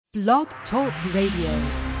Blog Talk Radio.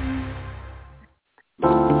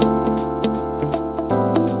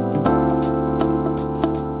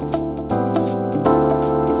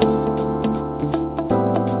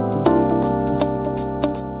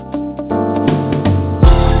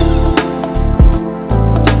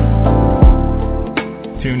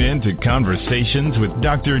 Tune in to Conversations with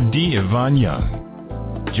Dr. D. Yvonne Young.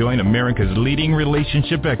 Join America's leading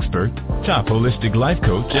relationship expert, top holistic life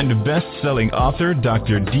coach, and best-selling author,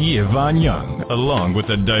 Dr. D. Yvonne Young, along with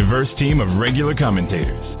a diverse team of regular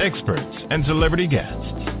commentators, experts, and celebrity guests.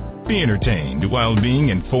 Be entertained while being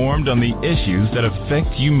informed on the issues that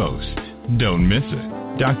affect you most. Don't miss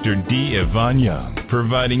it. Dr. D. Yvonne Young,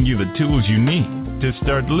 providing you the tools you need to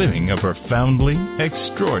start living a profoundly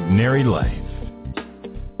extraordinary life.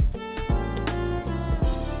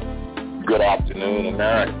 Good afternoon,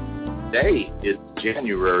 America. Today is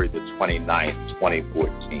January the 29th,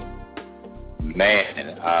 2014. Man,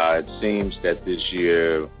 it seems that this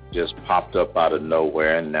year just popped up out of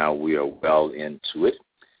nowhere, and now we are well into it.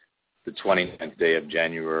 The 29th day of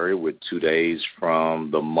January, with 2 days from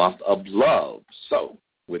the month of love. So,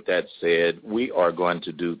 with that said, we are going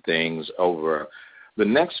to do things over the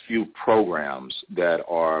next few programs that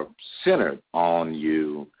are centered on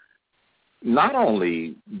you not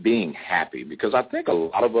only being happy, because I think a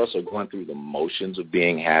lot of us are going through the motions of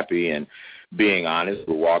being happy, and being honest,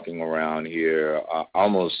 we're walking around here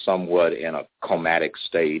almost somewhat in a comatic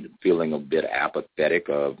state, feeling a bit apathetic,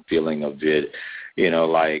 feeling a bit, it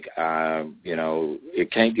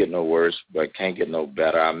can't get no worse, but can't get no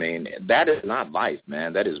better. I mean, that is not life,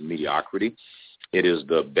 man. That is mediocrity. It is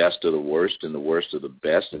the best of the worst and the worst of the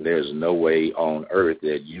best, and there's no way on earth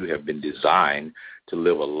that you have been designed to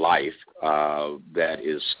live a life that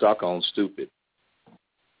is stuck on stupid.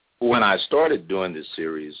 When I started doing this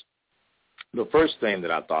series, the first thing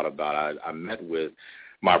that I thought about, I met with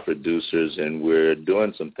my producers, and we're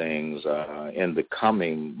doing some things in the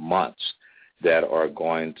coming months that are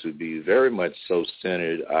going to be very much so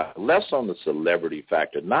centered, less on the celebrity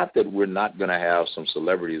factor. Not that we're not going to have some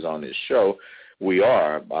celebrities on this show. We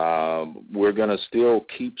are. We're going to still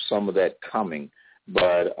keep some of that coming.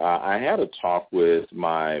 But I had a talk with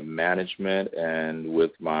my management and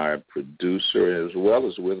with my producer as well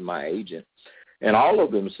as with my agent. And all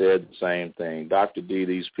of them said the same thing. Dr. D,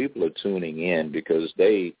 these people are tuning in because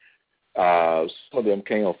some of them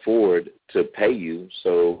can't afford to pay you.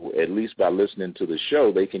 So at least by listening to the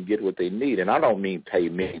show, they can get what they need. And I don't mean pay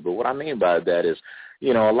me, but what I mean by that is,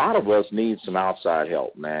 a lot of us need some outside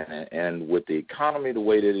help, man. And with the economy the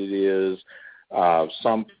way that it is,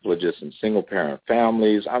 some people are just in single-parent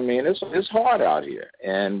families. I mean, it's hard out here.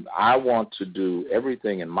 And I want to do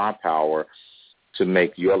everything in my power to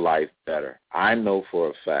make your life better. I know for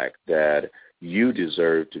a fact that you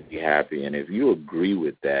deserve to be happy. And if you agree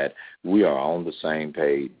with that, we are on the same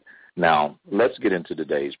page. Now, let's get into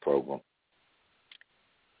today's program.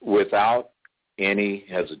 Without any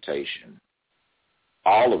hesitation,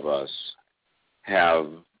 all of us have,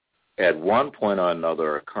 at one point or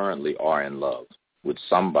another, currently are in love with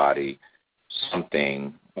somebody,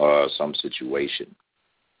 something, or some situation.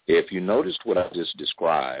 If you noticed what I just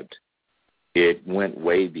described, it went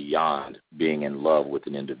way beyond being in love with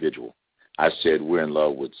an individual. I said we're in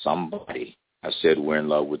love with somebody. I said we're in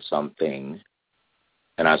love with something.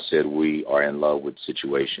 And I said we are in love with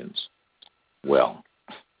situations. Well,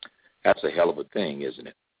 that's a hell of a thing, isn't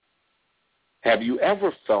it? Have you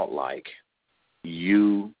ever felt like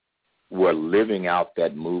you were living out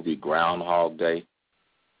that movie Groundhog Day?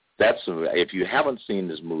 If you haven't seen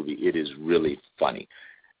this movie, it is really funny.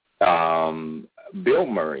 Bill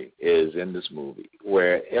Murray is in this movie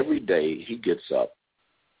where every day he gets up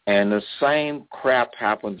and the same crap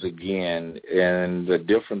happens again in the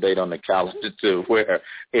different date on the calendar too, where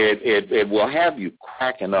it will have you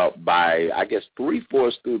cracking up by, I guess,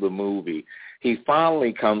 3/4 through the movie. He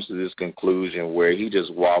finally comes to this conclusion where he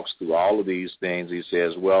just walks through all of these things. He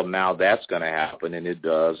says, well, now that's going to happen, and it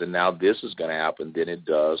does, and now this is going to happen, then it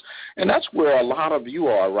does. And that's where a lot of you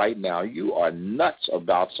are right now. You are nuts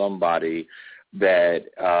about somebody that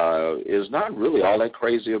is not really all that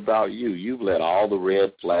crazy about you. You've let all the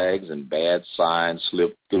red flags and bad signs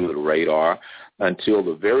slip through the radar until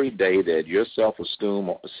the very day that your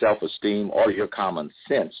self-esteem or your common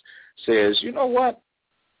sense says, you know what?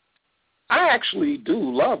 I actually do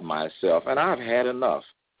love myself, and I've had enough.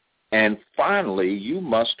 And finally, you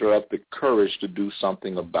muster up the courage to do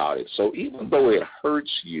something about it. So even though it hurts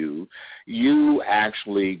you, you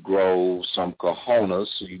actually grow some cojones,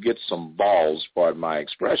 so you get some balls, pardon my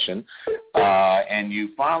expression, and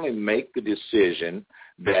you finally make the decision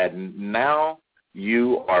that now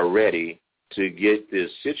you are ready to get this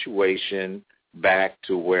situation back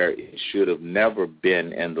to where it should have never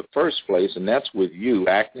been in the first place, and that's with you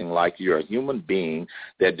acting like you're a human being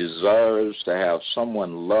that deserves to have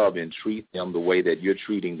someone love and treat them the way that you're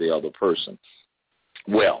treating the other person.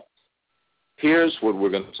 Well, here's what we're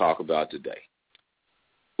going to talk about today.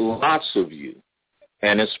 Lots of you,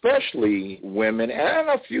 and especially women and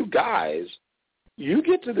a few guys, you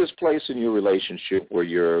get to this place in your relationship where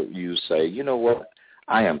you say, you know what,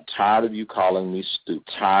 I am tired of you calling me stupid,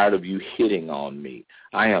 tired of you hitting on me.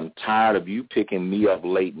 I am tired of you picking me up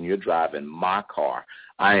late and you're driving my car.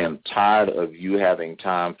 I am tired of you having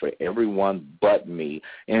time for everyone but me.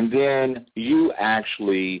 And then you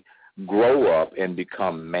actually grow up and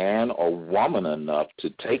become man or woman enough to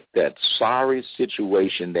take that sorry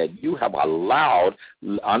situation that you have allowed,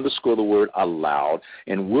 underscore the word allowed,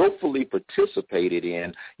 and willfully participated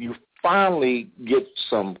in. You finally get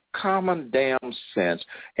some common damn sense,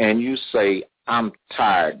 and you say, I'm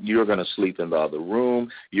tired. You're going to sleep in the other room.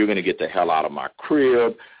 You're going to get the hell out of my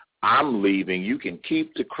crib. I'm leaving. You can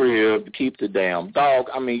keep the crib, keep the damn dog.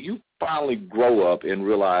 I mean, you finally grow up and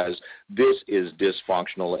realize this is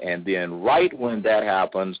dysfunctional, and then right when that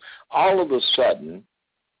happens, all of a sudden,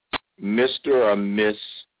 Mr. or Miss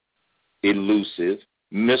Elusive,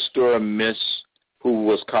 Mr. or Miss who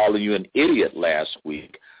was calling you an idiot last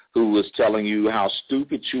week, who was telling you how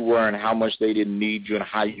stupid you were and how much they didn't need you and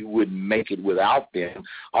how you wouldn't make it without them,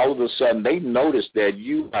 all of a sudden they noticed that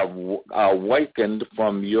you have awakened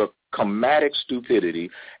from your comedic stupidity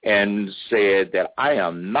and said that I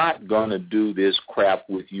am not going to do this crap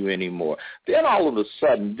with you anymore. Then all of a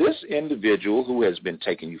sudden, this individual who has been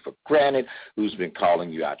taking you for granted, who's been calling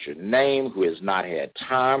you out your name, who has not had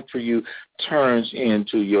time for you, turns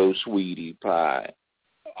into your sweetie pie.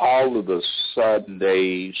 All of a sudden,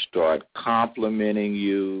 they start complimenting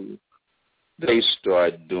you. They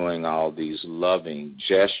start doing all these loving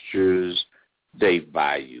gestures. They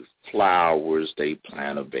buy you flowers. They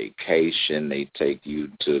plan a vacation. They take you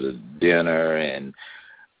to the dinner. And,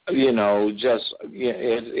 you know,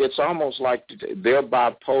 it's almost like they're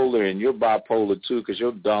bipolar and you're bipolar too, because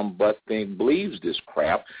your dumb butt thing believes this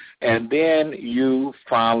crap. And then you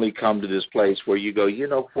finally come to this place where you go, you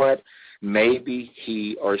know what? Maybe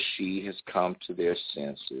he or she has come to their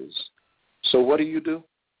senses. So what do?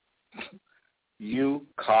 You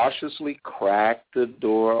cautiously crack the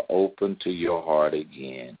door open to your heart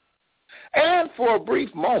again. And for a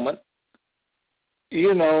brief moment,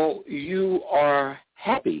 you know, you are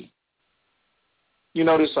happy. You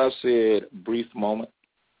notice I said brief moment?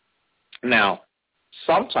 Now,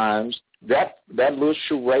 sometimes that little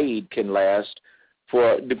charade can last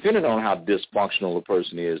for, depending on how dysfunctional a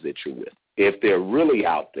person is that you're with. If they're really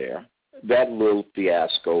out there, that little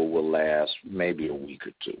fiasco will last maybe a week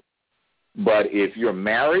or two. But if you're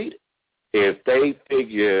married, if they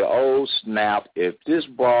figure, oh, snap, if this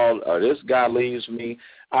broad or this guy leaves me,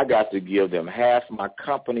 I got to give them half my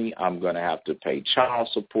company. I'm going to have to pay child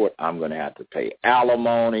support. I'm going to have to pay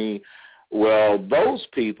alimony. Well, those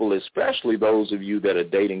people, especially those of you that are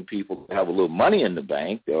dating people that have a little money in the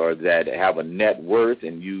bank or that have a net worth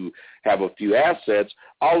and you have a few assets,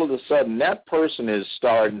 all of a sudden that person is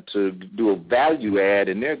starting to do a value add,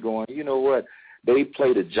 and they're going, you know what, they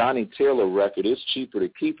played a Johnny Taylor record, it's cheaper to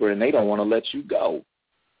keep her, and they don't want to let you go.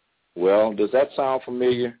 Well, does that sound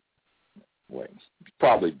familiar? Well, it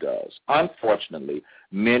probably does. Unfortunately,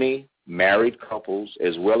 many married couples,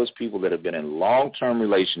 as well as people that have been in long-term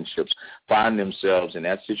relationships, find themselves in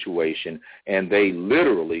that situation, and they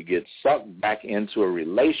literally get sucked back into a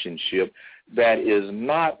relationship that is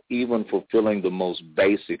not even fulfilling the most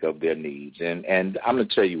basic of their needs. And I'm going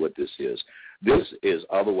to tell you what this is. This is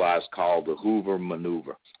otherwise called the Hoover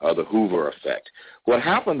maneuver, or the Hoover effect. What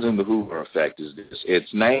happens in the Hoover effect is this.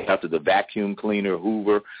 It's named after the vacuum cleaner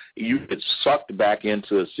Hoover. You get sucked back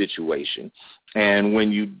into a situation. And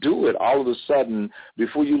when you do it, all of a sudden,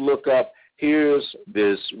 before you look up, here's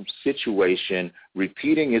this situation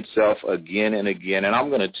repeating itself again and again. And I'm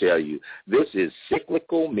going to tell you, this is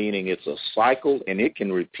cyclical, meaning it's a cycle, and it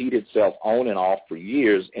can repeat itself on and off for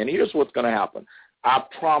years. And here's what's going to happen. I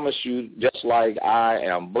promise you, just like I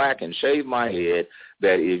am black and shave my head,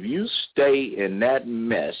 that if you stay in that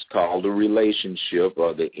mess called a relationship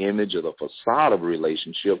or the image or the facade of a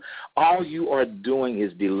relationship, all you are doing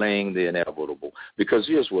is delaying the inevitable. Because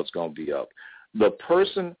here's what's going to be up. The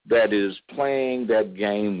person that is playing that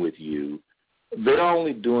game with you, they're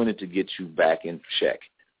only doing it to get you back in check.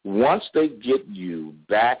 Once they get you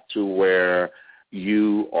back to where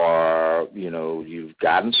you are, you know, you've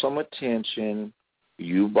gotten some attention,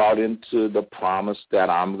 You bought into the promise that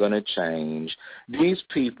I'm going to change. These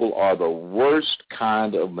people are the worst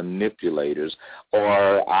kind of manipulators,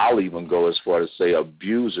 or I'll even go as far as say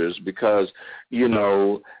abusers, because,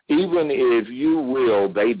 even if you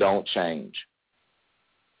will, they don't change.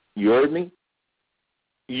 You heard me?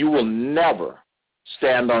 You will never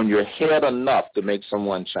stand on your head enough to make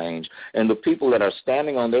someone change. And the people that are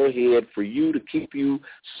standing on their head for you to keep you,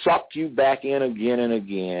 suck you back in again and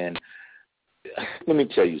again, let me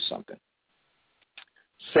tell you something.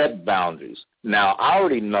 Set boundaries. Now, I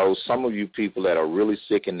already know some of you people that are really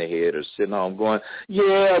sick in the head are sitting home going,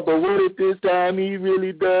 yeah, but what if this time he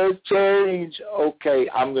really does change? Okay,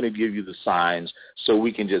 I'm going to give you the signs so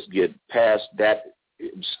we can just get past that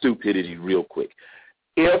stupidity real quick.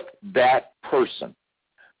 If that person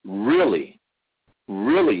really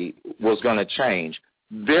was going to change,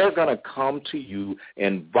 they're going to come to you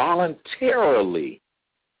and voluntarily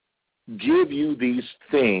give you these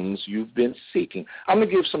things you've been seeking. I'm going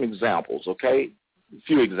to give some examples, okay? A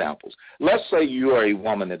few examples. Let's say you are a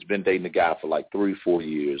woman that's been dating a guy for like 3-4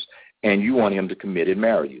 years, and you want him to commit and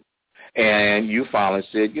marry you. And you finally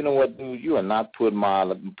said, you know what, dude, you are not putting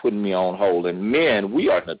me on hold. And men, we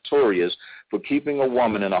are notorious for keeping a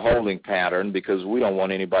woman in a holding pattern because we don't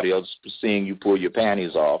want anybody else seeing you pull your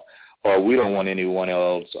panties off, or we don't want anyone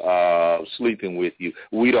else sleeping with you.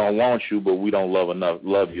 We don't want you, but we don't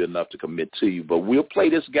love you enough to commit to you. But we'll play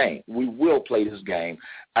this game. We will play this game.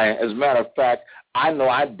 As a matter of fact, I know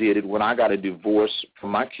I did it when I got a divorce from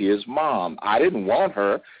my kid's mom. I didn't want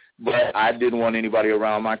her, but I didn't want anybody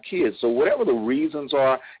around my kids. So whatever the reasons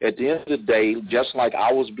are, at the end of the day, just like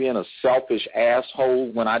I was being a selfish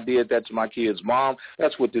asshole when I did that to my kid's mom,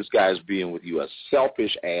 that's what this guy is being with you, a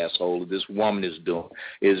selfish asshole. This woman is doing,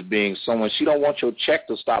 is being someone, she don't want your check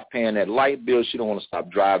to stop paying that light bill. She don't want to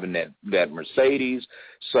stop driving that Mercedes.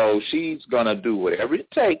 So she's going to do whatever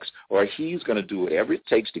it takes, or he's going to do whatever it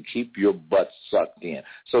takes to keep your butt sucked in.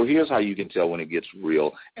 So here's how you can tell when it gets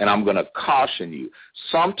real, and I'm going to caution you.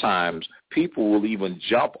 Sometimes people will even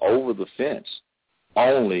jump over the fence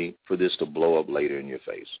only for this to blow up later in your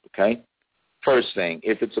face, okay? First thing,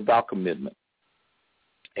 if it's about commitment,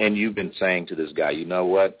 and you've been saying to this guy, you know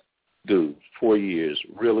what, dude, 4 years,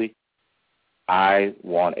 really, I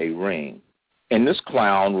want a ring. And this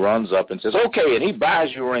clown runs up and says, okay, and he buys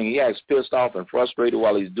you a ring. He acts pissed off and frustrated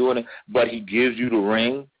while he's doing it, but he gives you the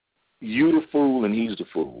ring. You the fool and he's the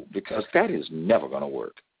fool, because that is never going to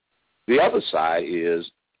work. The other side is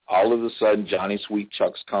all of a sudden Johnny Sweet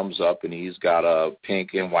Chucks comes up and he's got a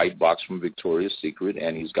pink and white box from Victoria's Secret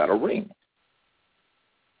and he's got a ring.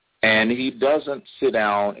 And he doesn't sit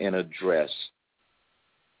down and address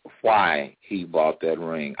why he bought that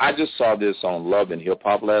ring. I just saw this on Love and Hip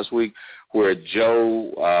Hop last week, where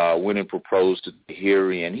Joe went and proposed to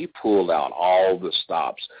Harry, and he pulled out all the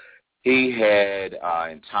stops. He had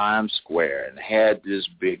in Times Square and had this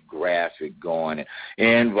big graphic going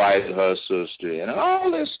and invited her sister and all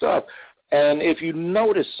this stuff. And if you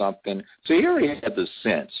notice something, so Harry had the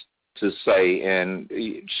sense to say, and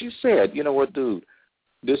she said, you know what, dude,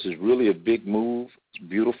 this is really a big move. It's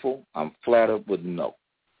beautiful. I'm flattered, but no.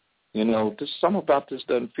 You know, there's something about this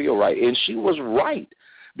doesn't feel right. And she was right,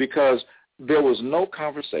 because there was no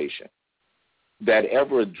conversation that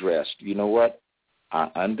ever addressed, you know what, I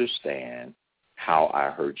understand how I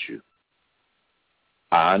hurt you.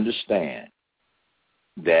 I understand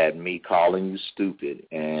that me calling you stupid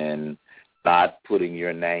and not putting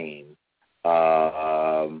your name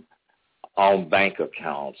on bank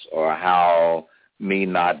accounts, or how me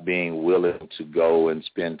not being willing to go and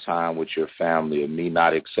spend time with your family, or me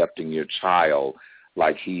not accepting your child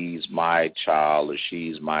like he's my child or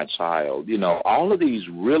she's my child. You know, all of these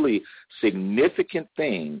really significant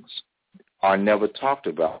things are never talked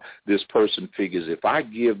about. This person figures, if I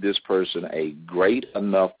give this person a great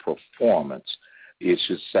enough performance, it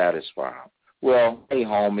should satisfy him. Well, hey,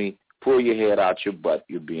 homie, pull your head out your butt.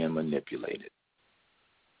 You're being manipulated.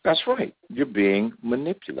 That's right. You're being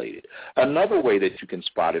manipulated. Another way that you can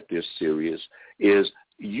spot if they're serious is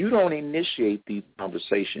you don't initiate these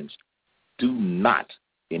conversations. Do not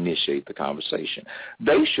initiate the conversation.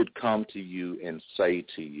 They should come to you and say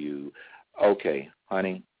to you, okay,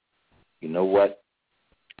 honey, you know what?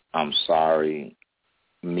 I'm sorry.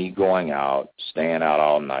 Me going out, staying out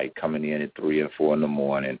all night, coming in at 3 and 4 in the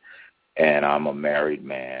morning, and I'm a married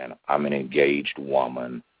man. I'm an engaged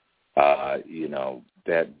woman. You know,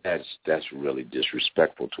 that's really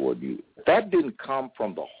disrespectful toward you. That didn't come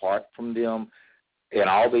from the heart from them, and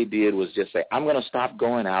all they did was just say, I'm going to stop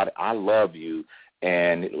going out. I love you,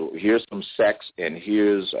 and here's some sex, and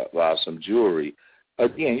here's some jewelry.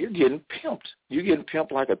 again, you're getting pimped. You're getting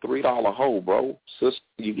pimped like a $3 hoe, bro. Sister,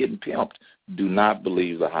 you're getting pimped. Do not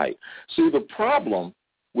believe the hype. See, the problem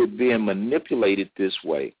with being manipulated this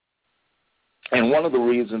way, and one of the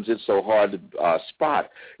reasons it's so hard to spot,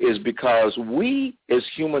 is because we as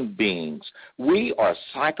human beings, we are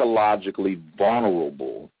psychologically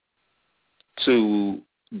vulnerable to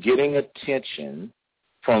getting attention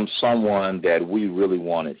from someone that we really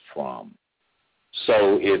want it from.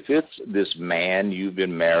 So if it's this man you've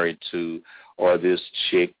been married to, or this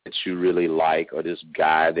chick that you really like, or this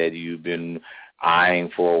guy that you've been eyeing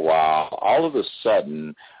for a while, all of a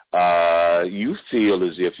sudden you feel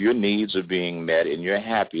as if your needs are being met and you're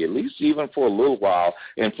happy, at least even for a little while.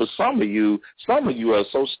 And for some of you are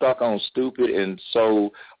so stuck on stupid and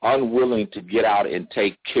so unwilling to get out and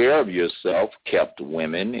take care of yourself, kept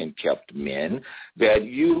women and kept men, that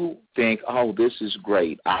you think, oh, this is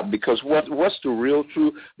great. Because what's the real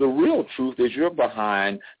truth? The real truth is your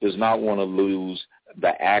behind does not want to lose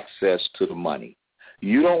the access to the money.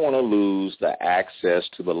 You don't want to lose the access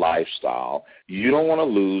to the lifestyle. You don't want to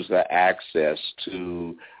lose the access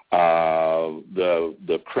to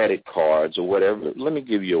the credit cards or whatever. Let me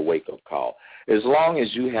give you a wake-up call. As long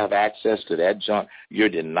as you have access to that junk, you're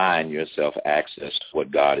denying yourself access to what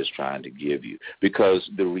God is trying to give you. Because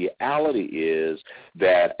the reality is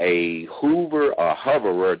that a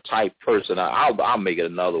hoverer type person, I'll make it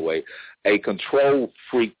another way, a control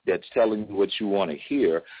freak that's telling you what you want to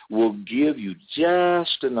hear will give you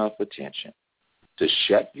just enough attention to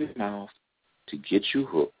shut your mouth, to get you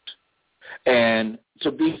hooked. And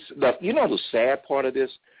to be, the sad part of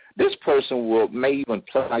this person may even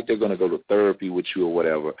play like they're going to go to therapy with you or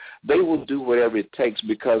whatever. They will do whatever it takes,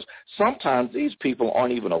 because sometimes these people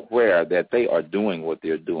aren't even aware that they are doing what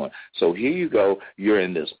they're doing. So here you go. You're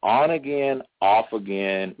in this on-again,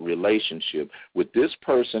 off-again relationship with this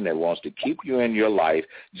person that wants to keep you in your life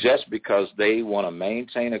just because they want to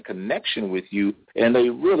maintain a connection with you, and they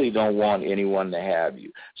really don't want anyone to have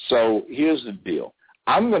you. So here's the deal.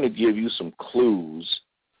 I'm going to give you some clues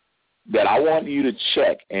that I want you to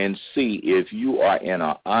check and see if you are in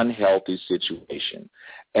an unhealthy situation.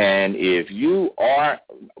 And if you are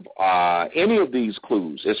any of these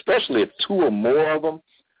clues, especially if two or more of them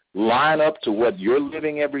line up to what you're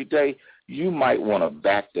living every day, you might want to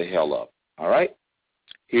back the hell up. All right?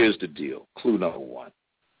 Here's the deal. Clue number one.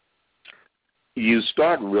 You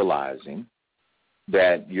start realizing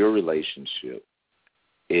that your relationship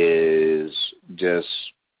is just,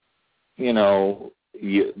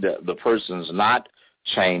 the person's not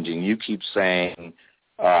changing. You keep saying,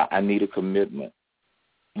 I need a commitment.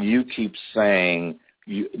 You keep saying,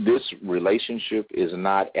 this relationship is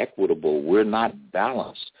not equitable. We're not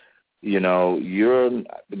balanced. How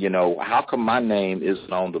come my name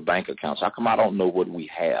isn't on the bank accounts? How come I don't know what we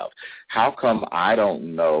have? How come I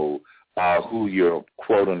don't know who your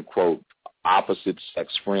quote-unquote opposite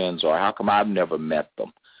sex friends are? How come I've never met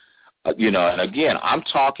them? And again, I'm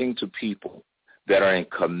talking to people that are in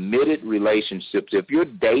committed relationships. If you're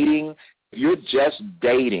just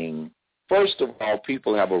dating, first of all,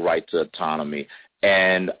 people have a right to autonomy.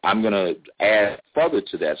 And I'm going to add further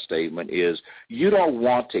to that statement is you don't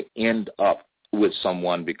want to end up with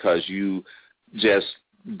someone because you just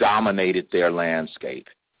dominated their landscape.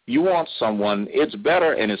 You want someone, it's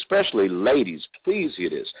better, and especially ladies, please hear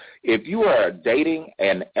this. If you are dating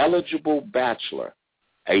an eligible bachelor,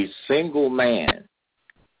 a single man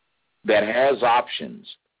that has options,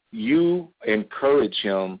 you encourage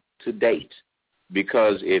him to date.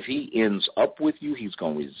 Because if he ends up with you, he's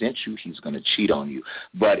going to resent you, he's going to cheat on you.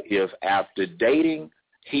 But if after dating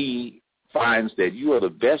he finds that you are the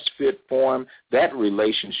best fit for him, that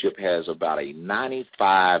relationship has about a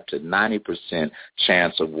 95 to 90%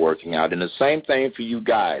 chance of working out. And the same thing for you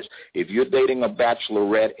guys. If you're dating a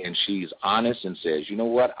bachelorette and she's honest and says, you know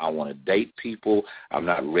what, I want to date people, I'm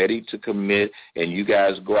not ready to commit, and you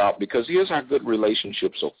guys go out, because here's how good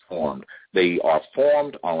relationships are formed. They are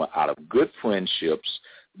formed out of good friendships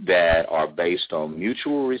that are based on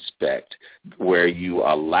mutual respect, where you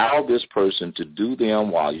allow this person to do them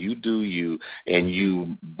while you do you, and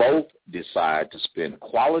you both decide to spend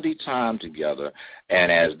quality time together.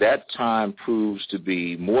 And as that time proves to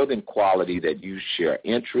be more than quality, that you share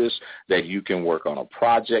interests, that you can work on a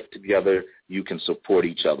project together, you can support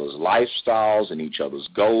each other's lifestyles and each other's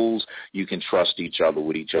goals. You can trust each other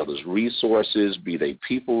with each other's resources, be they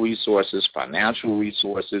people resources, financial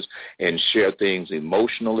resources, and share things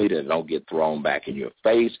emotionally that don't get thrown back in your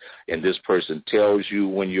face. And this person tells you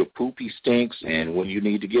when your poopy stinks and when you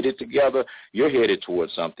need to get it together, you're headed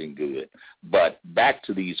towards something good. But back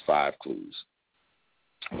to these 5 clues.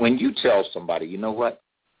 When you tell somebody, you know what,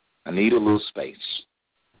 I need a little space.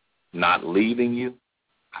 not leaving you,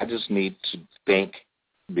 I just need to think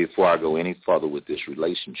before I go any further with this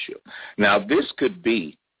relationship. Now, this could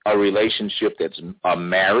be a relationship that's a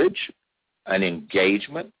marriage, an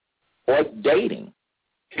engagement, or dating.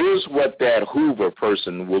 Here's what that Hoover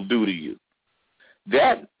person will do to you.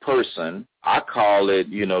 That person, I call it,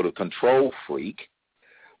 the control freak,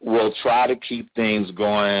 will try to keep things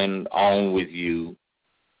going on with you,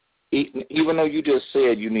 even though you just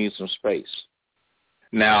said you need some space.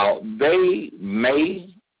 Now, they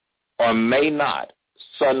may or may not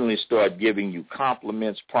suddenly start giving you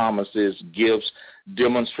compliments, promises, gifts,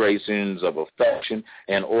 demonstrations of affection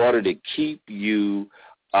in order to keep you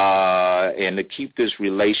and to keep this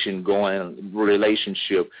relationship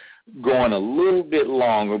going a little bit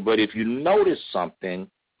longer. But if you notice something,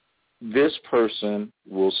 this person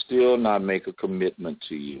will still not make a commitment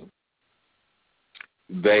to you.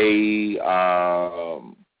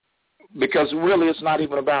 Because really it's not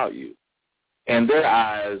even about you. In their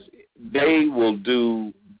eyes, they will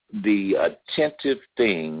do the attentive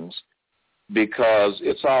things because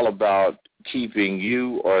it's all about keeping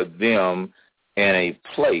you or them in a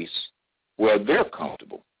place where they're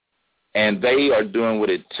comfortable. And they are doing what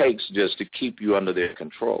it takes just to keep you under their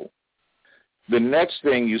control. The next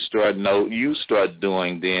thing you start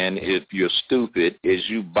doing then, if you're stupid, is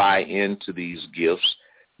you buy into these gifts,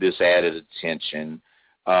 this added attention,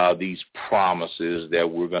 these promises that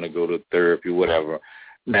we're going to go to therapy, whatever.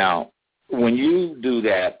 Now, when you do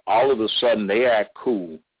that, all of a sudden they act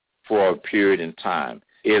cool for a period in time.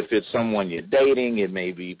 If it's someone you're dating, it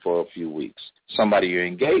may be for a few weeks. Somebody you're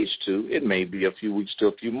engaged to, it may be a few weeks to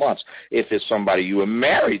a few months. If it's somebody you are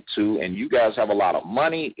married to and you guys have a lot of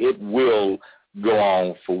money, it will go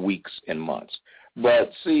on for weeks and months.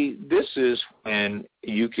 But see, this is when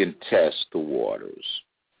you can test the waters.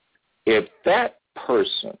 If that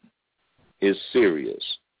person is serious,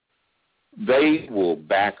 they will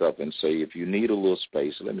back up and say, if you need a little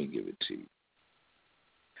space, let me give it to you.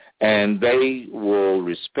 And they will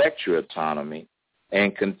respect your autonomy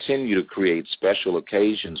and continue to create special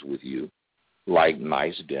occasions with you, like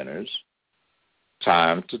nice dinners,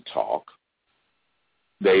 time to talk.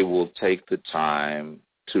 They will take the time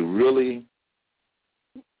to really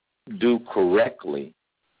do correctly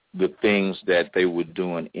the things that they were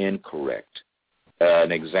doing incorrect.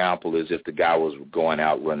 An example is if the guy was going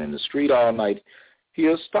out running the street all night,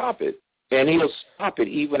 he'll stop it. And he'll stop it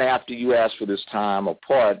even after you ask for this time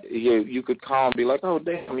apart. You could call and be like, oh,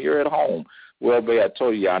 damn, you're at home. Well, babe, I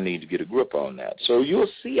told you I need to get a grip on that. So you'll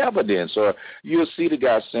see evidence, or you'll see the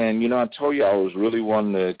guy saying, I told you I was really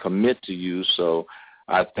wanting to commit to you, so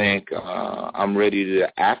I think I'm ready to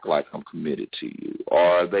act like I'm committed to you.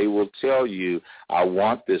 Or they will tell you, I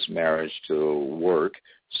want this marriage to work,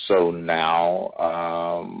 so now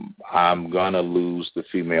I'm going to lose the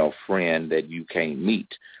female friend that you can't meet.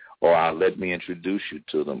 Or let me introduce you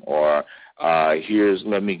to them. Or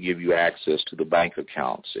let me give you access to the bank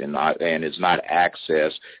accounts. And it's not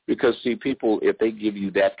access because, see, people, if they give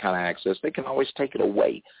you that kind of access, they can always take it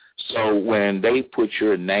away. So when they put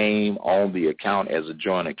your name on the account as a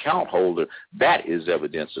joint account holder, that is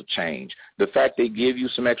evidence of change. The fact they give you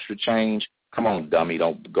some extra change, come on, dummy,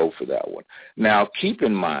 don't go for that one. Now, keep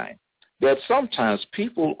in mind that sometimes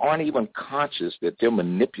people aren't even conscious that they're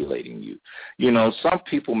manipulating you. Some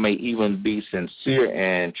people may even be sincere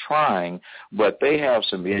and trying, but they have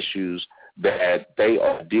some issues that they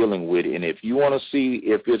are dealing with. And if you want to see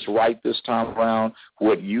if it's right this time around,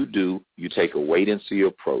 what you do, you take a wait-and-see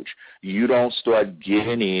approach. You don't start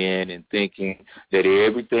getting in and thinking that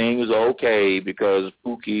everything is okay because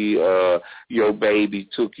Pookie, your baby,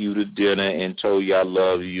 took you to dinner and told you I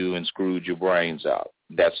love you and screwed your brains out.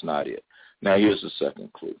 That's not it. Now, here's the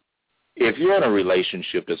second clue. If you're in a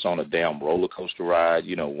relationship that's on a damn roller coaster ride,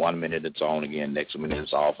 1 minute it's on again, next minute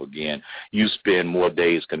it's off again, you spend more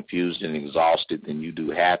days confused and exhausted than you do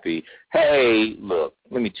happy. Hey, look,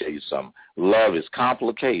 let me tell you something. Love is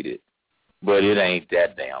complicated, but it ain't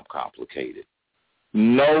that damn complicated.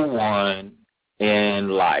 No one in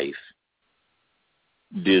life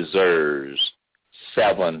deserves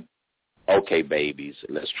 7, okay, babies,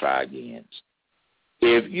 let's try again.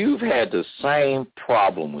 If you've had the same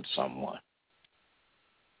problem with someone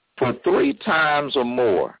for 3 times or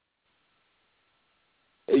more,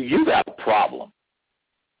 you got a problem.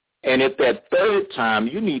 And if that 3rd time,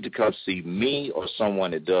 you need to come see me or someone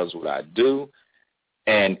that does what I do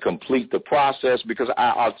and complete the process, because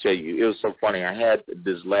I'll tell you, it was so funny. I had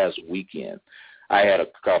this last weekend. I had a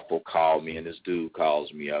couple call me, and this dude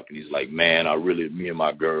calls me up, and he's like, man, me and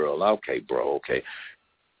my girl. Okay, bro, okay.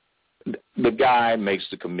 The guy makes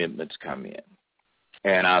the commitment to come in.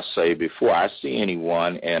 And I say, before I see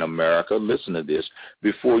anyone in America, listen to this,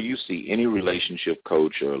 before you see any relationship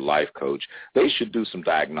coach or life coach, they should do some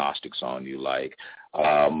diagnostics on you, like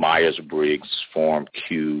Myers-Briggs, Form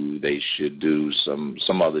Q. They should do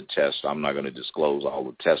some other tests. I'm not going to disclose all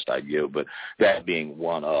the tests I give, but that being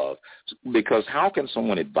one of. Because how can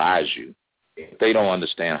someone advise you if they don't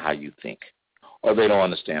understand how you think? Or they don't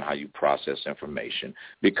understand how you process information?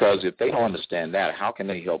 Because if they don't understand that, how can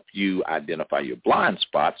they help you identify your blind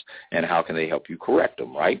spots, and how can they help you correct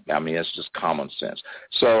them, right? I mean, it's just common sense.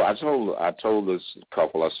 So I told this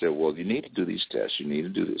couple, I said, well, you need to do these tests. You need to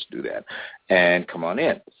do this, do that, and come on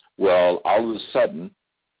in. Well, all of a sudden,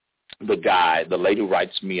 the lady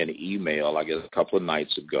writes me an email, I guess a couple of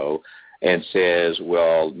nights ago, and says,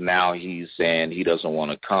 well, now he's saying he doesn't want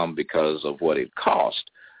to come because of what it cost.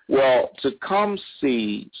 Well, to come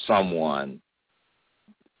see someone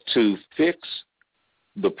to fix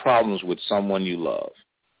the problems with someone you love,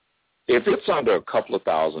 if it's under a couple of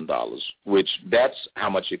 $1,000s, which that's how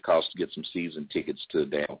much it costs to get some season tickets to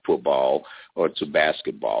damn football or to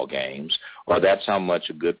basketball games, or that's how much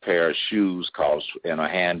a good pair of shoes costs and a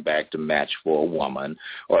handbag to match for a woman,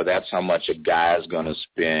 or that's how much a guy's going to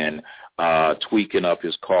spend tweaking up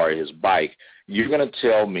his car or his bike, you're going to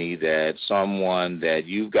tell me that someone that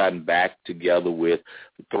you've gotten back together with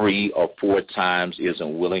 3 or 4 times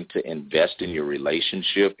isn't willing to invest in your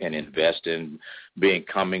relationship and invest in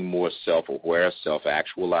becoming more self-aware,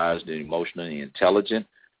 self-actualized, and emotionally intelligent?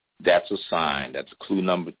 That's a sign. That's clue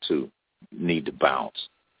number 2. You need to bounce.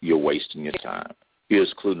 You're wasting your time.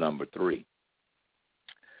 Here's clue number 3.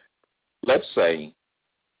 Let's say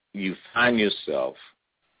you find yourself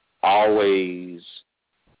always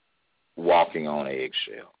walking on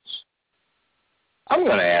eggshells. I'm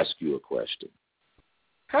going to ask you a question.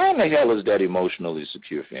 How in the hell is that emotionally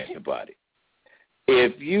secure for anybody?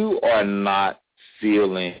 If you are not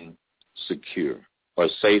feeling secure or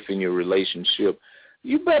safe in your relationship,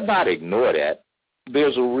 you better not ignore that.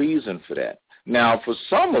 There's a reason for that. Now, for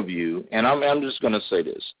some of you, and I'm just going to say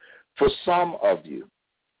this, for some of you,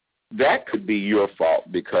 that could be your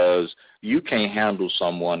fault because you can't handle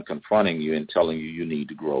someone confronting you and telling you you need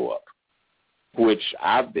to grow up, which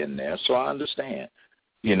I've been there, so I understand.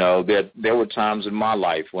 You know, there were times in my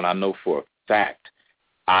life when I know for a fact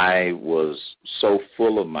I was so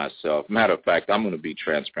full of myself. Matter of fact, I'm going to be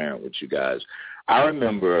transparent with you guys. I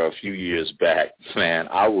remember a few years back, man,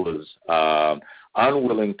 I was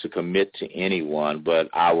unwilling to commit to anyone, but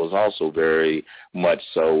I was also very much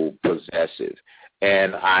so possessive.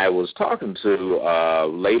 And I was talking to a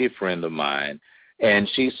lady friend of mine, and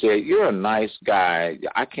she said, you're a nice guy.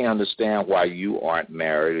 I can't understand why you aren't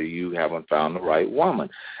married or you haven't found the right woman.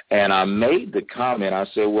 And I made the comment, I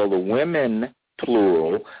said, well, the women,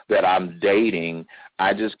 plural, that I'm dating,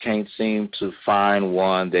 I just can't seem to find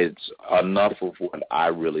one that's enough of what I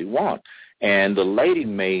really want. And the lady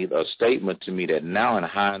made a statement to me that now in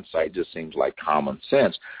hindsight just seems like common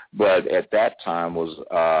sense. But at that time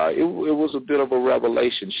it was a bit of a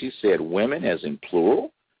revelation. She said women as in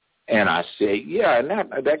plural. And I said, yeah, and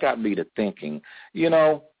that got me to thinking, you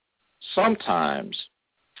know, sometimes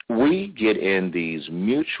we get in these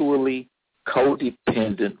mutually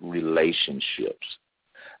codependent relationships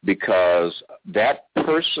because that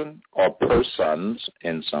person or persons,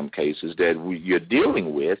 in some cases, that you're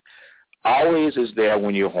dealing with always is there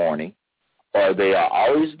when you're horny, or they are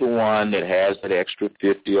always the one that has that extra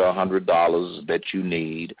 $50 or $100 that you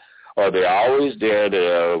need, or they're always there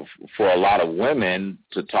for a lot of women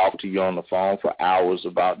to talk to you on the phone for hours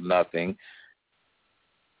about nothing.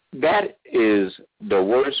 That is the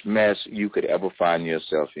worst mess you could ever find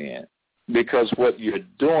yourself in, because what you're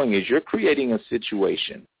doing is you're creating a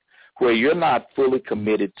situation where you're not fully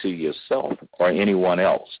committed to yourself or anyone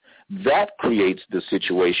else. That creates the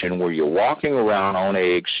situation where you're walking around on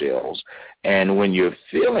eggshells, and when you're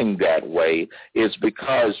feeling that way, it's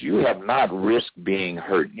because you have not risked being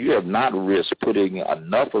hurt. You have not risked putting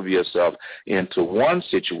enough of yourself into one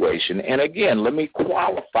situation. And again, let me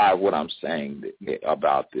qualify what I'm saying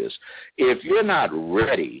about this. If you're not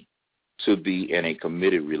ready to be in a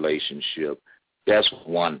committed relationship, that's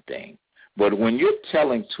one thing. But when you're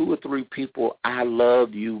telling 2 or 3 people, I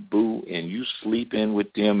love you, boo, and you sleeping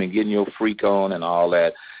with them and getting your freak on and all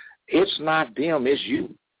that, it's not them, it's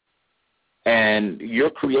you. And you're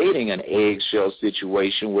creating an eggshell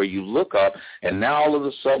situation where you look up, and now all of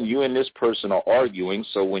a sudden you and this person are arguing.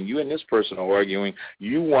 So when you and this person are arguing,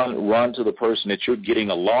 you want to run to the person that you're getting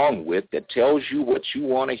along with that tells you what you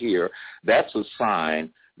want to hear. That's a sign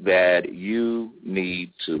that you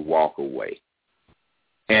need to walk away.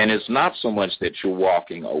 And it's not so much that you're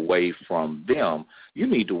walking away from them. You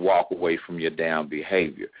need to walk away from your damn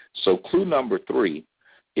behavior. So clue number 3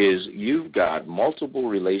 is you've got multiple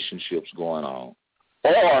relationships going on,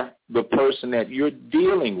 or the person that you're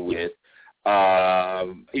dealing with,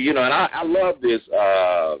 and I love this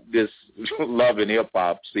Love and Hip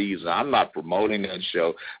Hop season. I'm not promoting that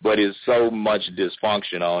show, but it's so much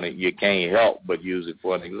dysfunction on it, you can't help but use it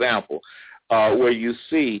for an example. Where you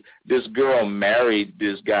see this girl married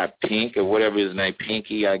this guy Pink, or whatever his name,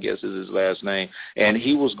 Pinky, I guess is his last name, and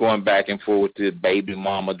he was going back and forth with the baby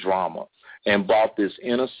mama drama and brought this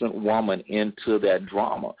innocent woman into that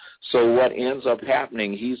drama. So what ends up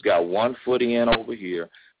happening, he's got one foot in over here,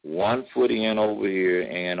 one foot in over here,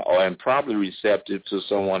 and probably receptive to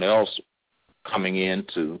someone else coming in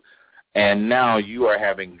too, and now you are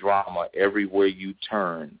having drama everywhere you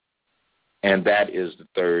turn. And that is the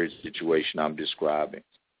third situation I'm describing.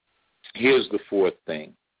 Here's the fourth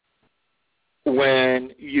thing.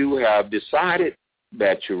 When you have decided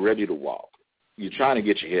that you're ready to walk, you're trying to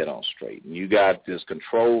get your head on straight, and you got this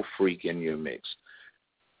control freak in your mix,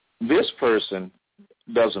 this person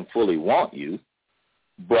doesn't fully want you,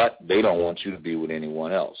 but they don't want you to be with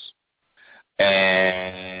anyone else.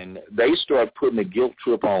 And they start putting a guilt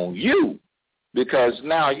trip on you because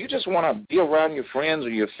now you just want to be around your friends or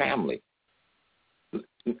your family.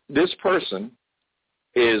 This person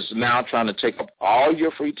is now trying to take up all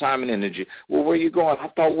your free time and energy. Well, where are you going? I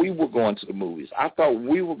thought we were going to the movies. I thought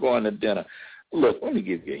we were going to dinner. Look, let me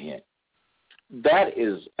give you a hint. That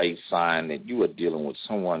is a sign that you are dealing with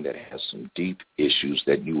someone that has some deep issues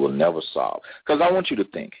that you will never solve. Because I want you to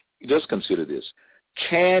think, just consider this.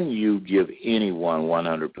 Can you give anyone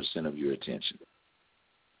 100% of your attention?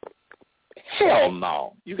 Hell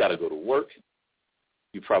no. You got to go to work.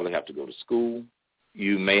 You probably have to go to school.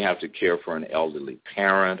 You may have to care for an elderly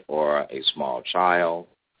parent or a small child.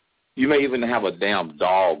 You may even have a damn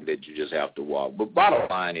dog that you just have to walk. But bottom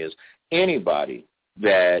line is, anybody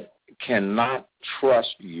that cannot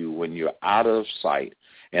trust you when you're out of sight,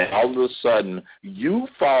 and all of a sudden you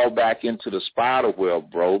fall back into the spider web,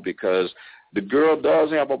 bro, because the girl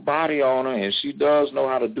does have a body on her, and she does know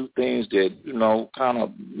how to do things that, kind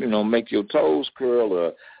of, make your toes curl.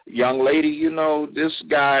 Or young lady, this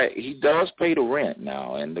guy, he does pay the rent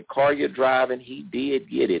now, and the car you're driving, he did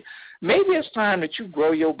get it. Maybe it's time that you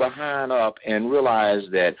grow your behind up and realize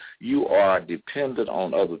that you are dependent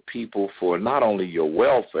on other people for not only your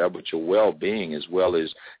welfare, but your well-being as well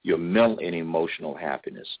as your mental and emotional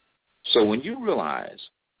happiness. So when you realize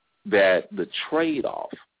that the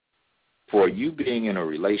trade-off for you being in a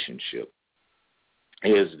relationship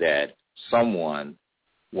is that someone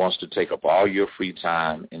wants to take up all your free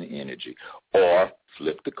time and energy, or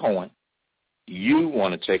flip the coin, you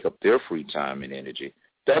want to take up their free time and energy,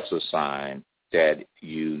 that's a sign that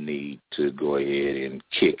you need to go ahead and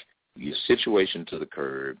kick your situation to the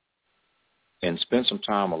curb and spend some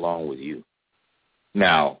time along with you.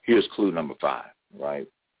 Now, here's clue number 5, right?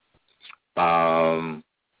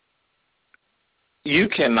 You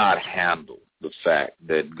cannot handle the fact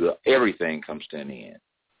that everything comes to an end,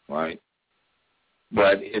 right?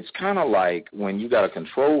 But it's kind of like when you got a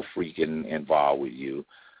control freak involved with you,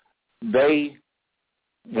 they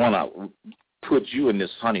want to put you in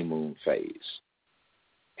this honeymoon phase.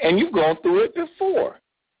 And you've gone through it before.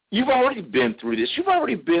 You've already been through this. You've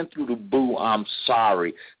already been through the boo, I'm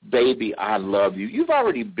sorry, baby, I love you. You've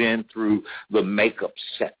already been through the makeup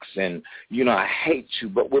sex and, I hate you,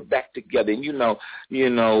 but we're back together. And,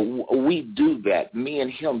 we do that. Me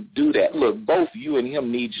and him do that. Look, both you and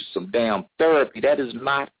him need you some damn therapy. That is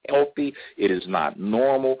not healthy. It is not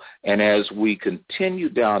normal. And as we continue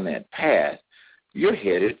down that path, you're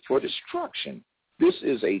headed for destruction. This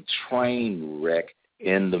is a train wreck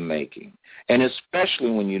in the making, and especially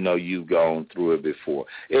when you've gone through it before.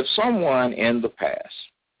 If someone in the past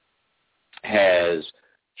has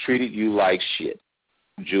treated you like shit,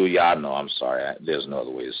 Julia, I know, I'm sorry, there's no other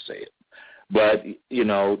way to say it, but,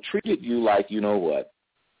 treated you like, what,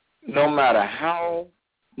 no matter how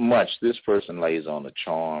much this person lays on the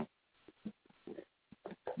charm,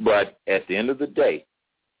 but at the end of the day,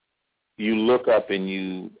 you look up and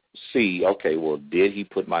you see, okay, well, did he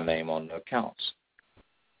put my name on the accounts?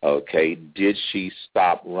 Okay, did she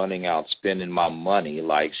stop running out spending my money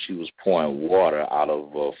like she was pouring water out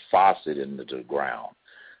of a faucet into the ground?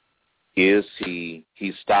 Is he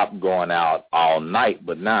stopped going out all night,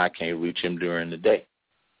 but now I can't reach him during the day?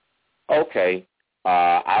 Okay,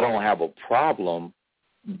 I don't have a problem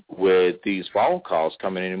with these phone calls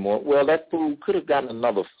coming anymore. Well, that fool could have gotten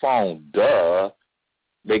another phone, duh.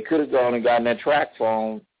 They could have gone and gotten that track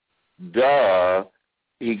phone, duh.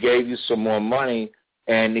 He gave you some more money,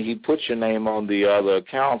 and he puts your name on the other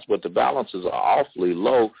accounts, but the balances are awfully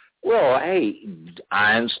low. Well, hey,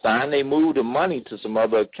 Einstein, they moved the money to some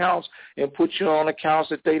other accounts and put you on accounts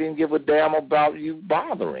that they didn't give a damn about you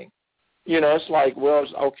bothering. It's like, well,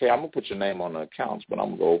 okay, I'm going to put your name on the accounts, but I'm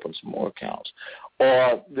going to go open some more accounts.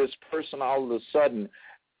 Or this person, all of a sudden,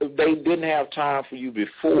 they didn't have time for you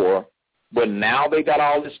before, but now they got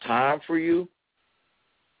all this time for you.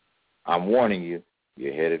 I'm warning you,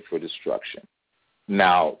 you're headed for destruction.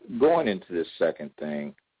 Now, going into this second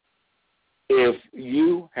thing, if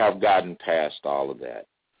you have gotten past all of that,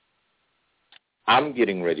 I'm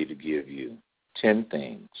getting ready to give you 10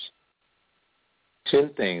 things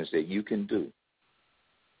that you can do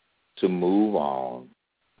to move on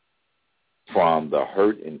from the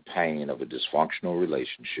hurt and pain of a dysfunctional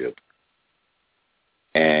relationship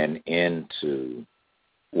and into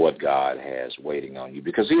what God has waiting on you.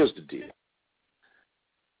 Because here's the deal.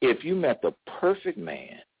 If you met the perfect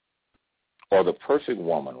man or the perfect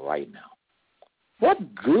woman right now,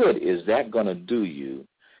 what good is that going to do you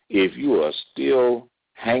if you are still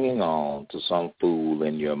hanging on to some fool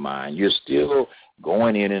in your mind? You're still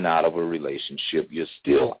going in and out of a relationship. You're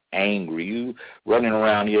still angry. You running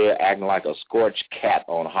around here acting like a scorched cat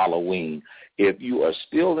on Halloween. If you are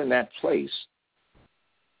still in that place,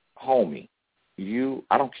 homie,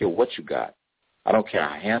 I don't care what you got. I don't care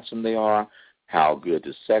how handsome they are, how good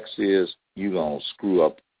the sex is, you're going to screw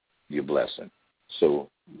up your blessing. So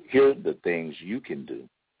here are the things you can do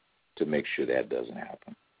to make sure that doesn't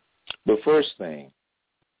happen. The first thing,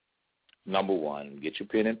 number one, get your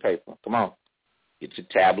pen and paper. Come on. Get your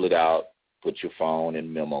tablet out. Put your phone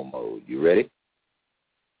in memo mode. You ready?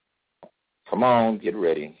 Come on, get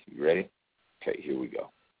ready. You ready? Okay, here we go.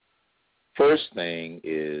 First thing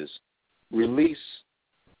is release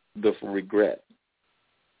the regret.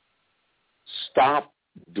 Stop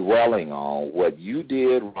dwelling on what you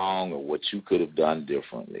did wrong or what you could have done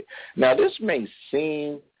differently. Now, this may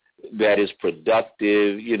seem that is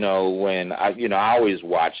productive, when I always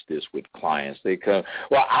watch this with clients. They come,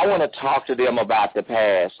 well, I want to talk to them about the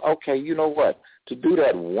past. Okay, you know what? To do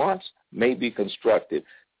that once may be constructive.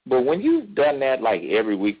 But when you've done that like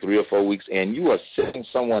every week, 3 or 4 weeks, and you are sending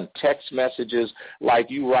someone text messages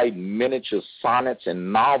like you write miniature sonnets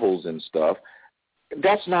and novels and stuff,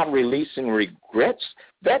 that's not releasing regrets.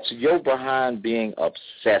 That's your behind being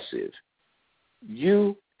obsessive.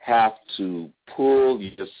 You have to pull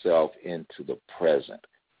yourself into the present.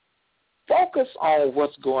 Focus on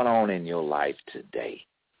what's going on in your life today.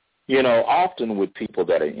 Often with people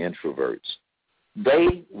that are introverts,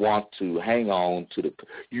 they want to hang on to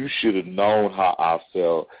you should have known how I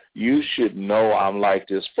felt. You should know I'm like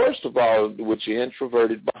this. First of all, with your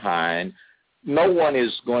introverted behind, no one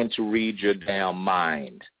is going to read your damn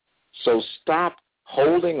mind. So stop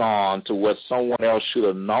holding on to what someone else should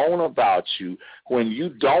have known about you when you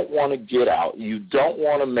don't want to get out, you don't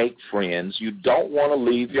want to make friends, you don't want to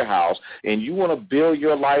leave your house, and you want to build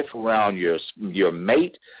your life around your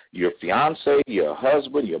mate, your fiance, your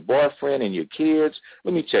husband, your boyfriend, and your kids.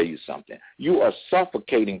 Let me tell you something. You are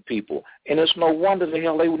suffocating people, and it's no wonder the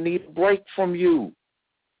hell they would need a break from you.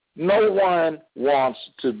 No one wants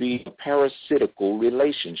to be a parasitical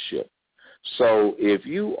relationship. So if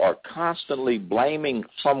you are constantly blaming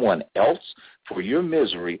someone else for your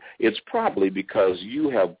misery, it's probably because you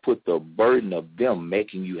have put the burden of them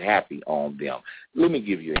making you happy on them. Let me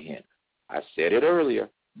give you a hint. I said it earlier.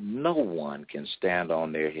 No one can stand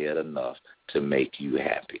on their head enough to make you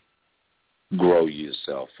happy. Grow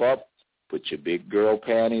yourself up. Put your big girl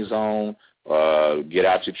panties on. Get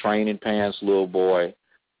out your training pants, little boy,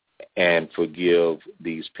 and forgive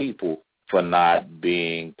these people for not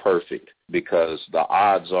being perfect, because the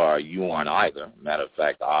odds are you aren't either. Matter of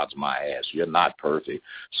fact, the odds my ass. You're not perfect.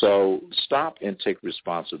 So stop and take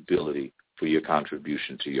responsibility for your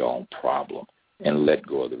contribution to your own problem and let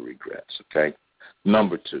go of the regrets, okay?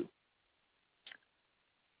 Number 2,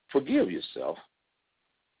 forgive yourself.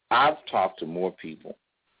 I've talked to more people.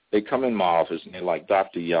 They come in my office and they're like,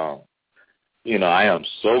 Dr. Young, I am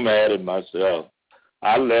so mad at myself.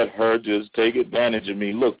 I let her just take advantage of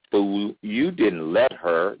me. Look, fool, you didn't let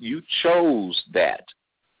her. You chose that.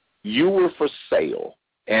 You were for sale.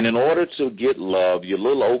 And in order to get love, your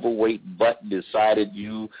little overweight butt decided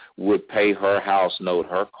you would pay her house note,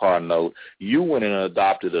 her car note. You went and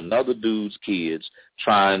adopted another dude's kids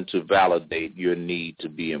trying to validate your need to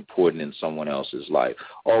be important in someone else's life.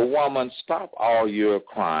 Or, woman, stop all your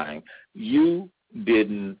crying. You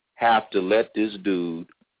didn't have to let this dude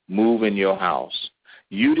move in your house.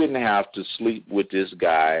 You didn't have to sleep with this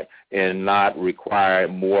guy and not require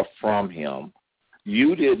more from him.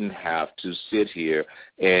 You didn't have to sit here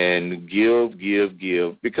and give,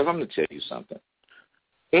 because I'm going to tell you something.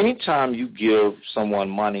 Anytime you give someone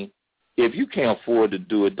money, if you can't afford to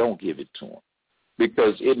do it, don't give it to them,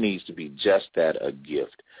 because it needs to be just that, a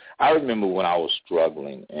gift. I remember when I was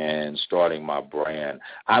struggling and starting my brand,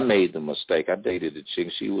 I made the mistake. I dated a chick.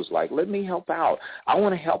 She was like, let me help out. I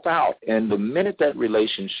want to help out. And the minute that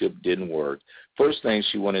relationship didn't work, first thing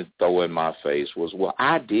she wanted to throw in my face was, well,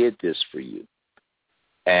 I did this for you.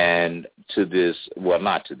 And to this, well,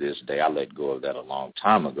 not to this day, I let go of that a long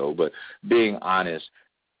time ago, but being honest,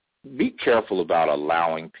 be careful about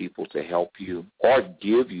allowing people to help you or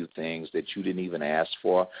give you things that you didn't even ask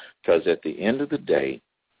for, because at the end of the day,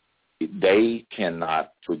 they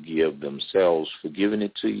cannot forgive themselves for giving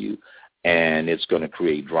it to you, and it's going to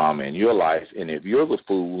create drama in your life. And if you're the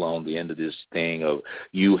fool on the end of this thing of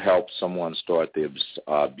you help someone start their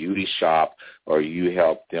beauty shop, or you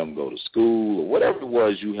help them go to school, or whatever it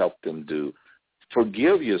was you helped them do,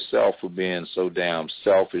 forgive yourself for being so damn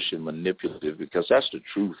selfish and manipulative, because that's the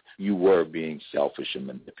truth. You were being selfish and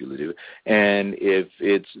manipulative. And if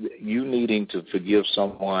it's you needing to forgive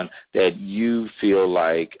someone that you feel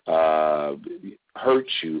like hurt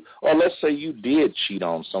you, or let's say you did cheat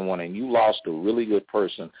on someone and you lost a really good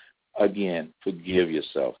person, again, forgive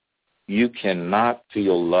yourself. You cannot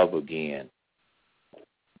feel love again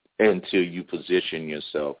until you position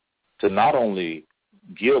yourself to not only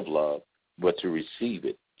give love, but to receive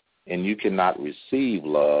it. And you cannot receive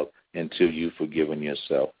love until you've forgiven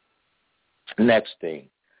yourself. Next thing,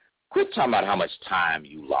 quit talking about how much time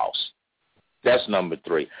you lost. That's number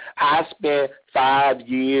 3. I spent 5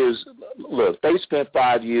 years. Look, they spent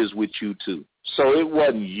 5 years with you too. So it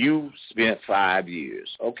wasn't you spent 5 years,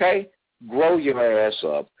 okay? Grow your ass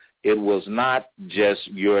up. It was not just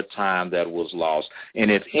your time that was lost. And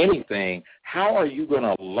if anything, how are you going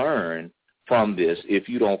to learn from this if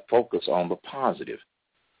you don't focus on the positive?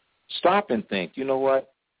 Stop and think, you know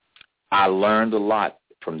what? I learned a lot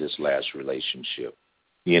from this last relationship.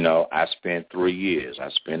 You know, I spent 3 years. I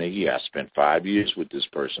spent a year. I spent 5 years with this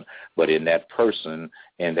person. But in that person,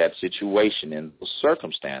 in that situation, in those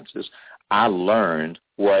circumstances, I learned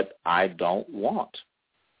what I don't want.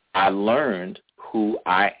 I learned who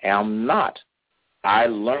I am not. I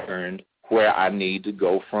learned where I need to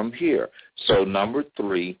go from here. So number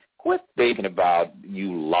 3, quit thinking about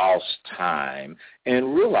you lost time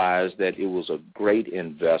and realize that it was a great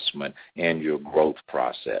investment in your growth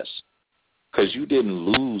process, because you didn't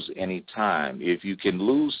lose any time. If you can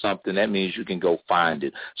lose something, that means you can go find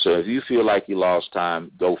it. So if you feel like you lost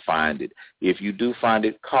time, go find it. If you do find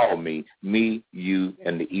it, call me. Me, you,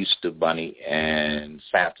 and the Easter Bunny and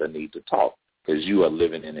Santa need to talk, because you are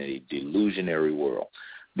living in a delusionary world.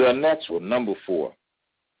 The next one, number 4,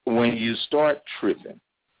 when you start tripping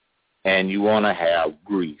and you want to have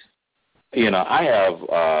grief. You know, I have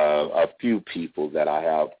a few people that I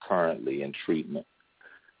have currently in treatment,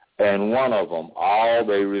 and one of them, all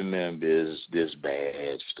they remember is this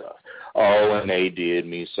bad stuff. Oh, and they did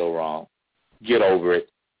me so wrong. Get over it.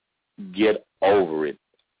 Get over it.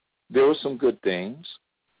 There were some good things.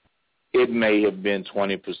 It may have been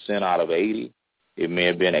 20% out of 80. It may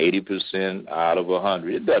have been 80% out of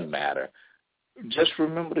 100. It doesn't matter. Just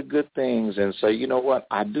remember the good things and say, you know what,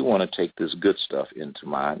 I do want to take this good stuff into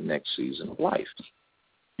my next season of life.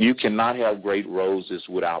 You cannot have great roses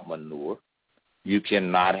without manure. You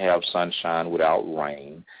cannot have sunshine without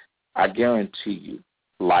rain. I guarantee you,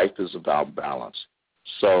 life is about balance.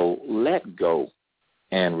 So let go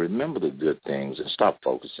and remember the good things and stop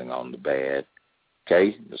focusing on the bad.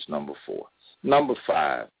 Okay, that's number 4. Number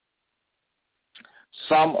 5,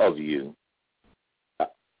 some of you,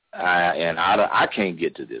 I can't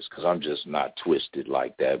get to this because I'm just not twisted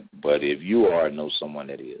like that. But if you are, know someone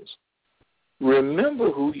that is.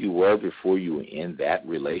 Remember who you were before you were in that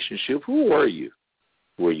relationship. Who were you?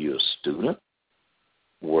 Were you a student?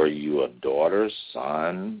 Were you a daughter,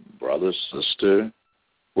 son, brother, sister?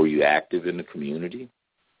 Were you active in the community?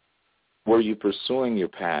 Were you pursuing your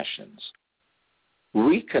passions?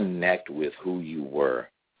 Reconnect with who you were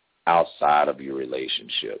outside of your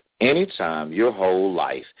relationship. Anytime your whole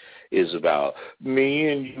life is about me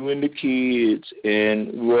and you and the kids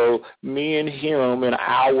and, well, me and him and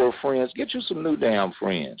our friends, get you some new damn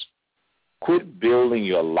friends. Quit building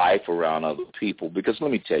your life around other people, because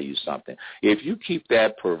let me tell you something. If you keep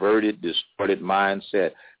that perverted, distorted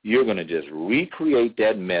mindset, you're going to just recreate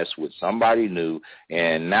that mess with somebody new,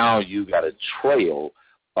 and now you got a trail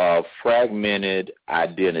of fragmented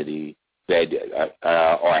identity that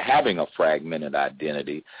are having a fragmented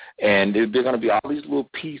identity, and there are going to be all these little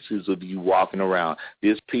pieces of you walking around.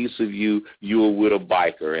 This piece of you were with a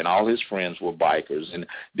biker, and all his friends were bikers, and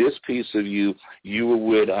this piece of you were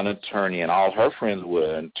with an attorney, and all her friends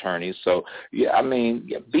were attorneys. So, yeah, I mean,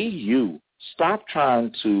 be you. Stop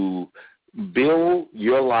trying to build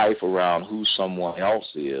your life around who someone else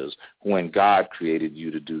is when God created you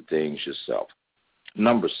to do things yourself.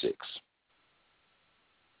 Number 6.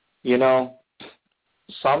 You know,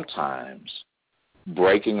 sometimes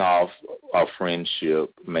breaking off a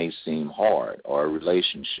friendship may seem hard, or a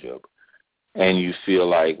relationship, and you feel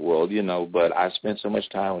like, well, you know, but I spent so much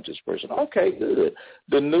time with this person. Okay, good.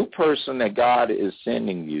 The new person that God is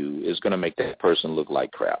sending you is going to make that person look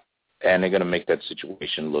like crap, and they're going to make that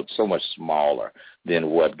situation look so much smaller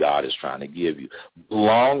than what God is trying to give you. As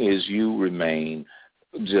long as you remain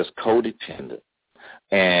just codependent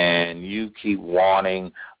and you keep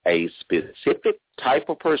wanting a specific type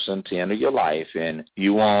of person to enter your life, and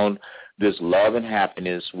you want this love and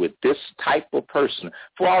happiness with this type of person,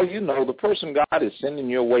 for all you know, the person God is sending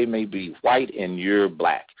your way may be white and you're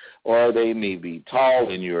black, or they may be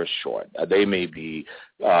tall and you're short. They may be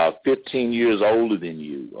 15 years older than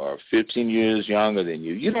you or 15 years younger than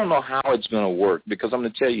you. You don't know how it's going to work, because I'm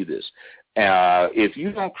going to tell you this. If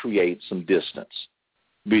you don't create some distance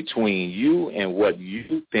between you and what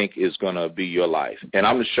you think is going to be your life. And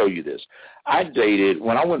I'm going to show you this. I dated,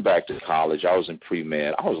 when I went back to college, I was in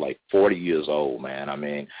pre-med. I was like 40 years old, man. I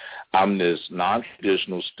mean, I'm this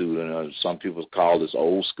non-traditional student, or some people call this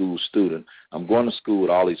old school student. I'm going to school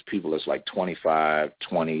with all these people that's like 25,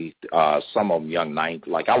 20, some of them young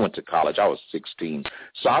 19. Like, I went to college, I was 16.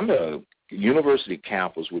 So I'm at a university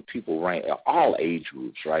campus with people all age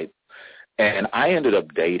groups, right? And I ended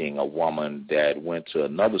up dating a woman that went to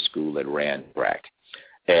another school that ran track.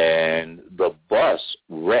 And the bus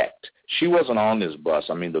wrecked. She wasn't on this bus.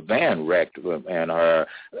 I mean, the van wrecked, and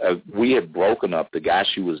we had broken up. The guy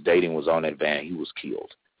she was dating was on that van. He was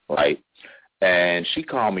killed, right? And she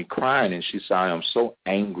called me crying, and she said, I'm so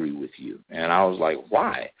angry with you. And I was like,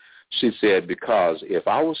 why? She said, because if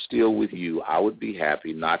I was still with you, I would be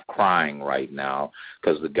happy, not crying right now,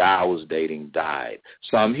 because the guy I was dating died.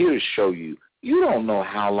 So I'm here to show you, you don't know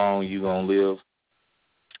how long you're going to live.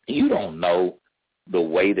 You don't know the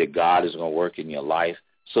way that God is going to work in your life.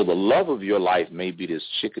 So the love of your life may be this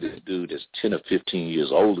chick or this dude that's 10 or 15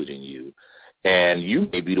 years older than you, and you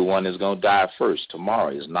may be the one that's going to die first.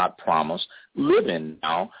 Tomorrow is not promised. Live in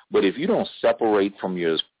now, but if you don't separate from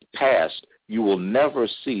your past, you will never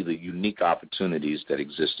see the unique opportunities that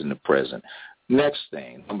exist in the present. Next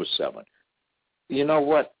thing, number 7. You know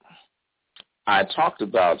what? I talked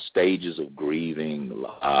about stages of grieving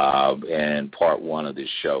in part 1 of this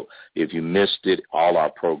show. If you missed it, all our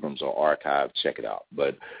programs are archived. Check it out.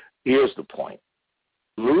 But here's the point.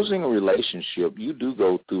 Losing a relationship, you do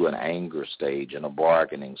go through an anger stage and a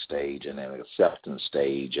bargaining stage and an acceptance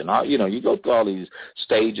stage. And, you go through all these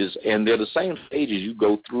stages, and they're the same stages you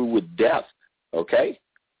go through with death. Okay?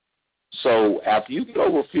 So after you get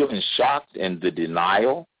over feeling shocked and the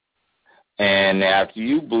denial, and after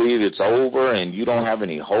you believe it's over and you don't have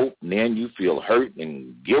any hope, and then you feel hurt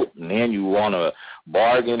and guilt, and then you want to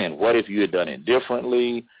bargain, and what if you had done it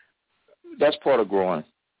differently? That's part of growing.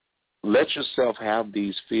 Let yourself have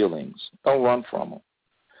these feelings. Don't run from them.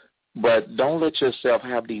 But don't let yourself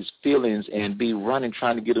have these feelings and be running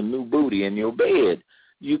trying to get a new booty in your bed.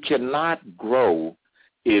 You cannot grow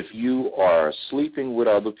if you are sleeping with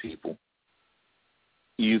other people.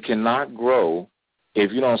 You cannot grow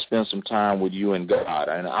if you don't spend some time with you and God.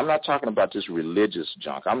 And I'm not talking about this religious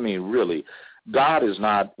junk. I mean, really, God is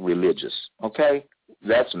not religious, okay?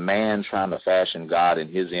 That's man trying to fashion God in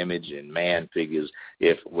his image, and man figures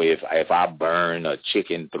if I burn a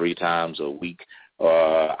chicken 3 times a week,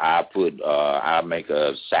 I make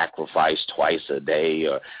a sacrifice twice a day,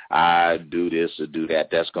 or I do this or do that,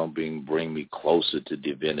 that's going to bring me closer to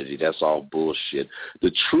divinity. That's all bullshit.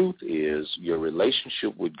 The truth is your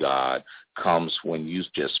relationship with God comes when you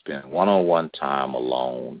just spend one-on-one time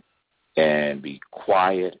alone and be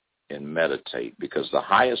quiet and meditate, because the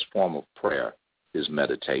highest form of prayer is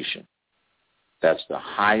meditation. That's the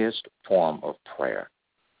highest form of prayer,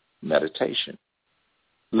 meditation.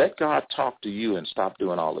 Let God talk to you and stop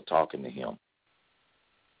doing all the talking to him.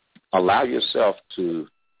 Allow yourself to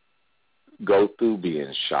go through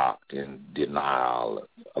being shocked and denial.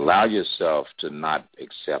 Allow yourself to not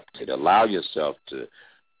accept it. Allow yourself to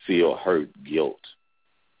feel hurt, guilt,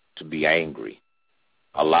 to be angry.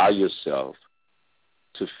 Allow yourself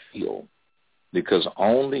to feel, because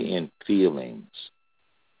only in feelings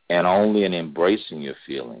and only in embracing your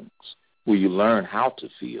feelings will you learn how to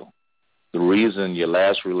feel. The reason your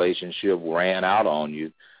last relationship ran out on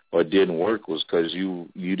you or didn't work was because you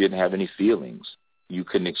didn't have any feelings. You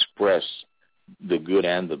couldn't express the good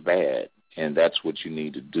and the bad, and that's what you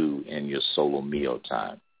need to do in your solo meal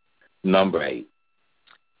time. Number 8,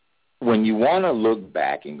 when you want to look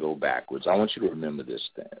back and go backwards, I want you to remember this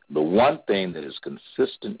thing. The one thing that is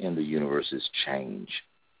consistent in the universe is change,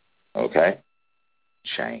 okay?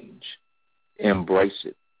 Change. Embrace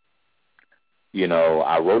it. You know,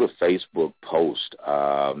 I wrote a Facebook post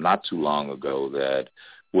not too long ago that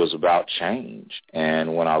was about change.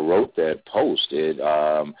 And when I wrote that post,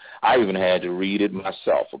 I even had to read it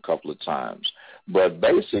myself a couple of times. But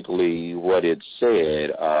basically what it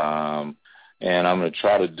said, and I'm going to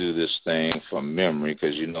try to do this thing from memory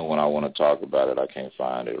because, you know, when I want to talk about it, I can't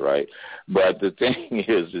find it, right? But the thing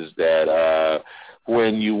is that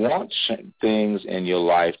when you want things in your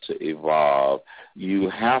life to evolve, you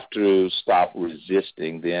have to stop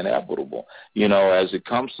resisting the inevitable. You know, as it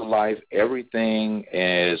comes to life, everything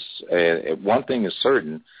is, one thing is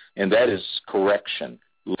certain, and that is correction.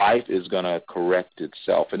 Life is going to correct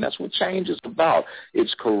itself, and that's what change is about.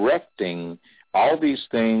 It's correcting all these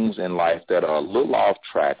things in life that are a little off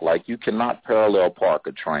track, like you cannot parallel park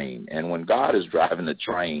a train. And when God is driving the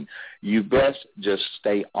train, you best just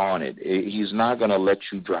stay on it. He's not going to let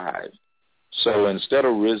you drive. So instead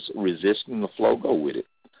of resisting the flow, go with it.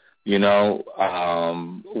 You know,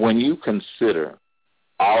 when you consider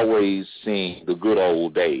always seeing the good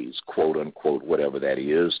old days, quote unquote, whatever that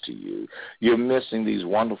is to you, you're missing these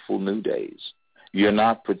wonderful new days. You're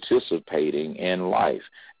not participating in life.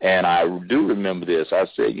 And I do remember this. I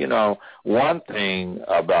said, you know, one thing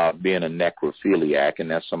about being a necrophiliac, and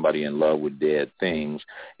that's somebody in love with dead things,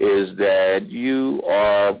 is that you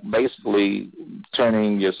are basically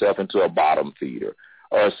turning yourself into a bottom feeder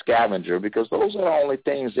or a scavenger, because those are the only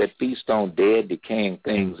things that feast on dead, decaying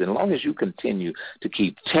things. And as long as you continue to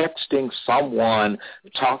keep texting someone,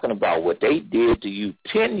 talking about what they did to you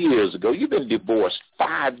 10 years ago, you've been divorced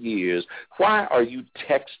 5 years, why are you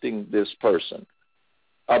texting this person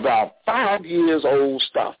about 5 years old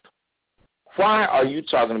stuff? Why are you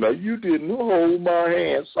talking about, you didn't hold my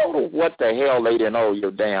hand? So what the hell, they didn't hold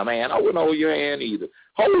your damn hand? I wouldn't hold your hand either.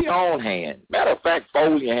 Hold your own hand. Matter of fact,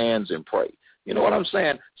 fold your hands and pray. You know what I'm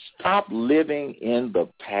saying? Stop living in the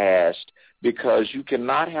past, because you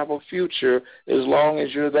cannot have a future as long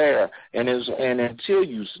as you're there. And until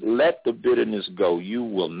you let the bitterness go, you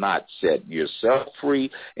will not set yourself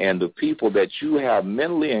free. And the people that you have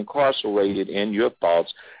mentally incarcerated in your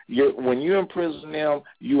thoughts, when you imprison them,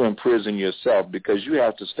 you imprison yourself, because you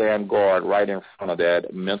have to stand guard right in front of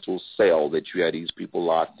that mental cell that you had these people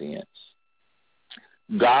locked in.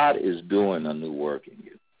 God is doing a new work in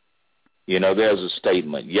you. You know, there's a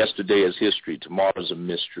statement, yesterday is history, tomorrow's a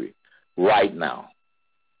mystery. Right now,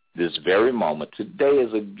 this very moment, today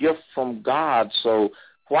is a gift from God, so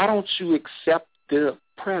why don't you accept the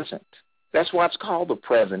present? That's why it's called the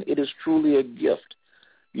present. It is truly a gift.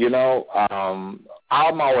 You know,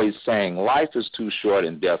 I'm always saying life is too short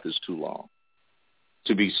and death is too long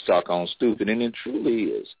to be stuck on stupid, and it truly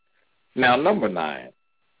is. Now, number 9,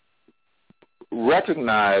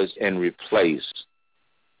 recognize and replace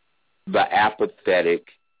the apathetic,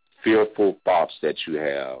 fearful thoughts that you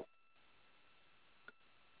have,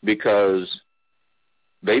 because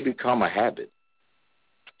they become a habit.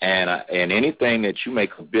 And anything that you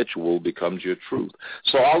make habitual becomes your truth.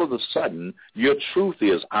 So all of a sudden, your truth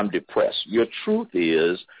is, I'm depressed. Your truth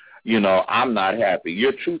is, you know, I'm not happy.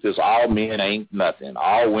 Your truth is, all men ain't nothing.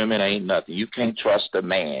 All women ain't nothing. You can't trust a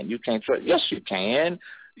man. You can't trust. Yes, you can.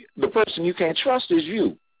 The person you can't trust is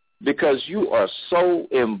you, because you are so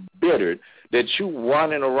embittered that you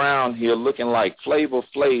running around here looking like Flavor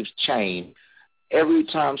Flav's chain. Every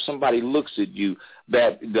time somebody looks at you,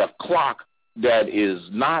 that the clock that is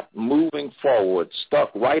not moving forward,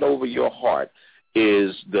 stuck right over your heart,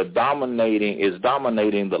 is dominating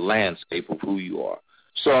the landscape of who you are.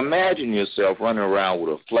 So imagine yourself running around with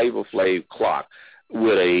a Flavor Flav clock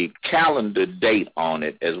with a calendar date on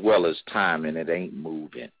it as well as time, and it ain't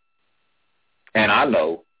moving. And I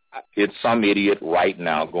know it's some idiot right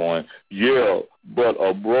now going, yeah, but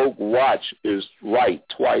a broke watch is right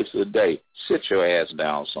twice a day. Sit your ass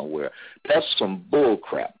down somewhere. That's some bull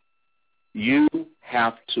crap. You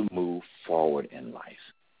have to move forward in life.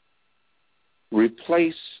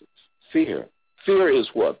 Replace fear. Fear is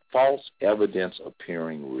what? False evidence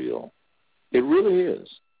appearing real. It really is.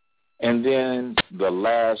 And then the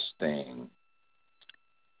last thing,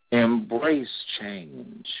 embrace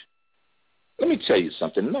change. Let me tell you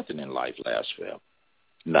something. Nothing in life lasts forever.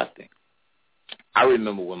 Nothing. I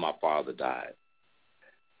remember when my father died.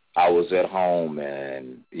 I was at home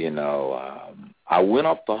and, I went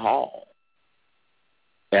up the hall.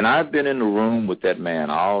 And I've been in the room with that man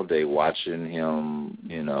all day watching him,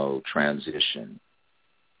 transition.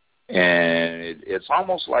 And it's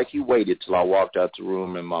almost like he waited till I walked out the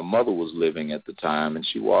room, and my mother was living at the time, and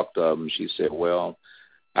she walked up and she said, well,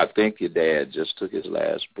 I think your dad just took his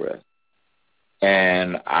last breath.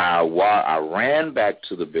 And I ran back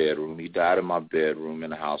to the bedroom. He died in my bedroom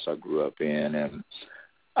in the house I grew up in, and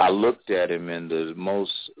I looked at him, and the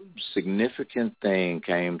most significant thing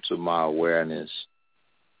came to my awareness.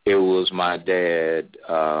 It was my dad.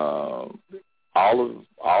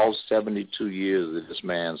 All 72 years of this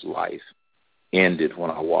man's life ended when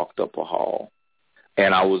I walked up a hall.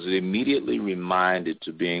 And I was immediately reminded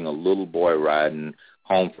to being a little boy riding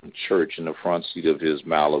home from church in the front seat of his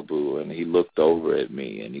Malibu, and he looked over at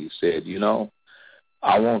me and he said,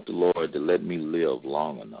 I want the Lord to let me live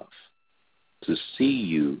long enough to see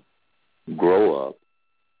you grow up,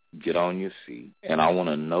 get on your feet, and I want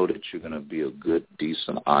to know that you're going to be a good,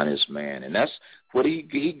 decent, honest man. And that's what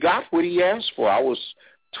he got what he asked for. I was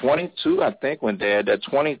 22, I think, when Dad died.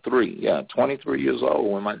 23 years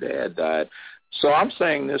old when my dad died. So I'm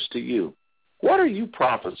saying this to you. What are you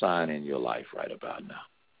prophesying in your life right about now?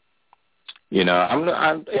 And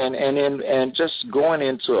just going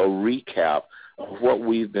into a recap of what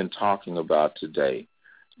we've been talking about today.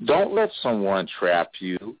 Don't let someone trap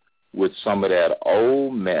you with some of that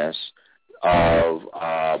old mess of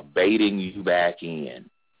baiting you back in.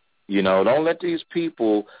 Don't let these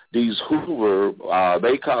people, these Hoover,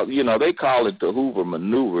 they call it the Hoover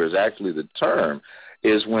maneuver is actually the term,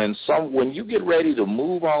 is when you get ready to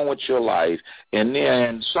move on with your life, and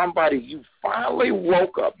then you finally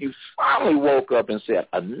woke up and said,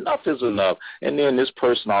 enough is enough, and then this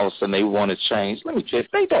person all of a sudden they want to change. Let me tell you,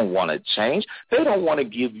 they don't want to change. They don't want to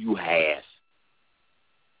give you half.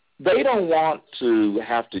 They don't want to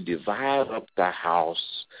have to divide up the house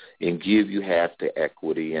and give you half the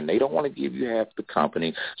equity, and they don't want to give you half the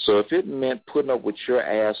company. So if it meant putting up with your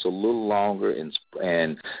ass a little longer and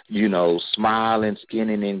smiling,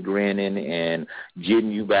 skinning, and grinning and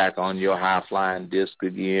getting you back on your high-flying disc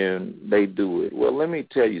again, they do it. Well, let me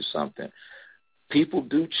tell you something. People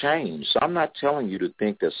do change. So I'm not telling you to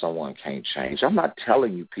think that someone can't change. I'm not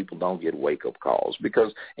telling you people don't get wake-up calls,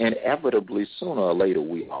 because inevitably, sooner or later,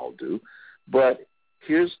 we all do. But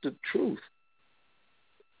here's the truth.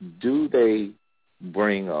 Do they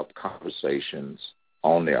bring up conversations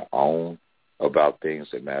on their own about things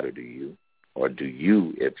that matter to you? Or do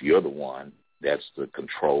you, if you're the one that's the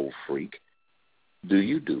control freak, do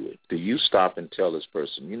you do it? Do you stop and tell this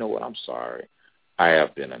person, you know what, I'm sorry. I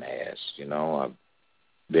have been an ass. I've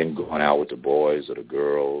been going out with the boys or the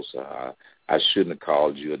girls. I shouldn't have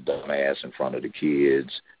called you a dumbass in front of the kids,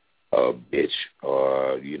 a bitch,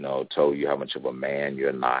 or, told you how much of a man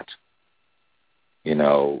you're not.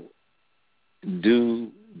 Do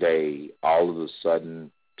they all of a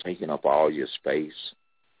sudden taking up all your space,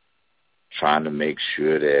 trying to make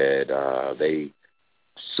sure that they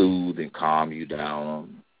soothe and calm you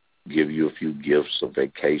down, give you a few gifts, a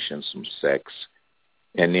vacation, some sex,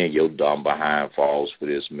 and then your dumb behind falls for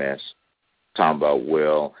this mess, talking about,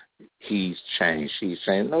 well, he's changed, she's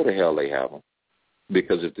changed. No, the hell they haven't.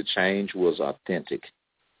 Because if the change was authentic,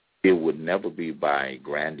 it would never be by a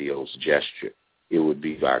grandiose gesture. It would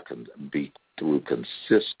be through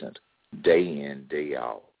consistent, day in, day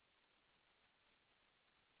out,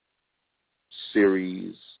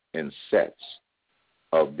 series and sets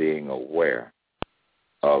of being aware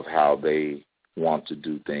of how they want to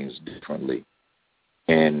do things differently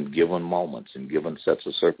in given moments, in given sets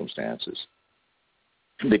of circumstances.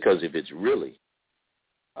 Because if it's really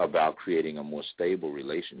about creating a more stable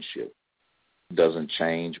relationship, doesn't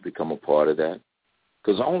change become a part of that?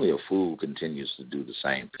 Because only a fool continues to do the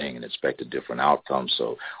same thing and expect a different outcome.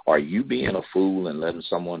 So are you being a fool and letting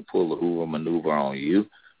someone pull a Hoover maneuver on you?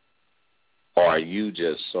 Or are you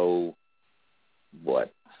just so,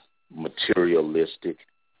 materialistic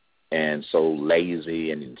and so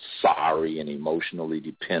lazy and sorry and emotionally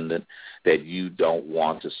dependent that you don't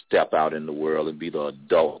want to step out in the world and be the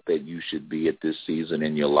adult that you should be at this season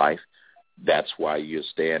in your life? That's why you're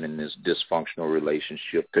staying in this dysfunctional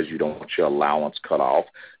relationship, because you don't want your allowance cut off.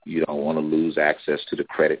 You don't want to lose access to the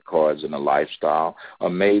credit cards and the lifestyle. Or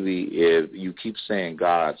maybe if you keep saying,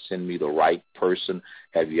 God, send me the right person,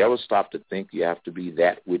 have you ever stopped to think you have to be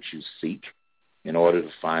that which you seek in order to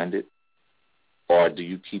find it? Or do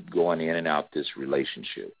you keep going in and out this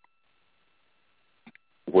relationship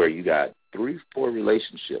where you got 3-4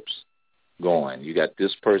 relationships going? You got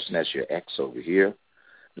this person that's your ex over here,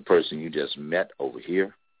 the person you just met over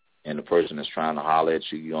here, and the person that's trying to holler at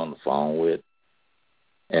you, you're on the phone with.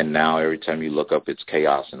 And now every time you look up, it's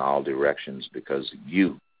chaos in all directions because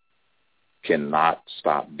you cannot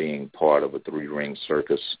stop being part of a three-ring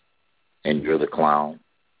circus and you're the clown,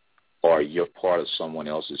 or you're part of someone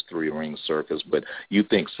else's three-ring circus, but you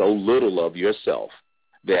think so little of yourself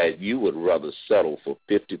that you would rather settle for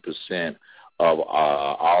 50% of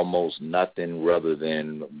almost nothing rather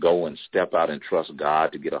than go and step out and trust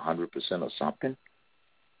God to get 100% of something.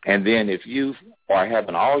 And then if you are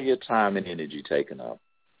having all your time and energy taken up,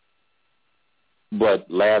 but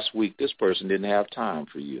last week this person didn't have time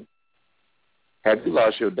for you, have you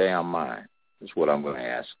lost your damn mind? That's what I'm going to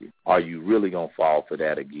ask you. Are you really going to fall for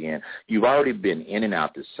that again? You've already been in and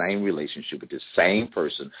out the same relationship with the same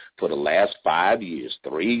person for the last 5 years,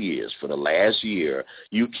 3 years, for the last year.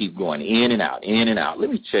 You keep going in and out, in and out.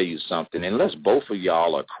 Let me tell you something. Unless both of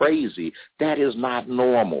y'all are crazy, that is not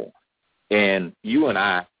normal. And you and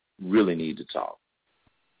I really need to talk.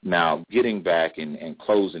 Now, getting back and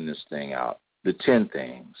closing this thing out, the 10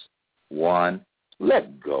 things. 1,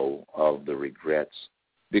 let go of the regrets.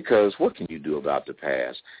 Because what can you do about the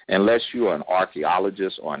past? Unless you are an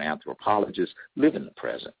archaeologist or an anthropologist, live in the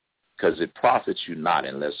present, because it profits you not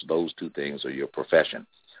unless those 2 things are your profession.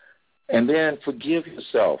 And then forgive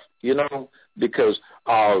yourself, because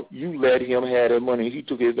you let him have that money. He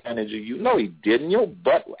took advantage of you. No, he didn't. Your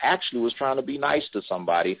butt actually was trying to be nice to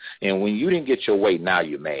somebody, and when you didn't get your way, now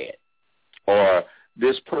you're mad. Or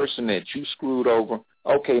this person that you screwed over,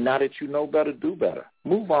 okay, now that you know better, do better.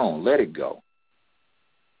 Move on. Let it go.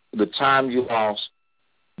 The time you lost,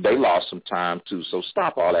 they lost some time too. So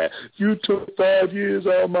stop all that. You took 5 years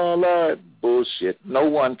out of my life. Bullshit. No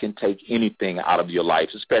one can take anything out of your life,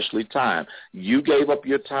 especially time. You gave up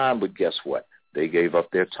your time, but guess what? They gave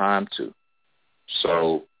up their time too.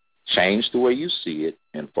 So change the way you see it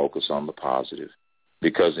and focus on the positive.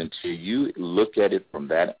 Because until you look at it from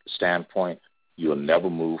that standpoint, you'll never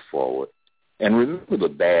move forward. And remember the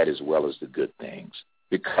bad as well as the good things.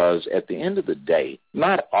 Because at the end of the day,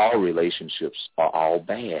 not all relationships are all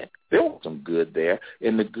bad. There was some good there.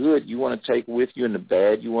 And the good you want to take with you and the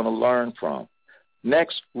bad you want to learn from.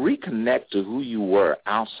 Next, reconnect to who you were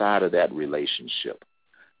outside of that relationship.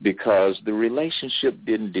 Because the relationship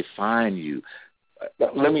didn't define you.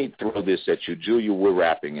 Let me throw this at you. Julia, we're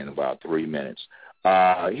wrapping in about 3 minutes.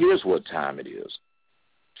 Here's what time it is.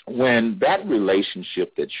 When that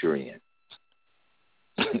relationship that you're in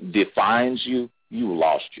defines you, you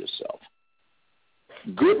lost yourself.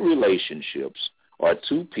 Good relationships are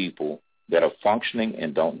 2 people that are functioning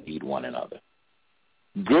and don't need one another.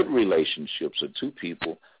 Good relationships are 2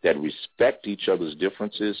 people that respect each other's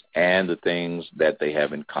differences and the things that they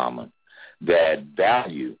have in common, that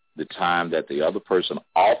value the time that the other person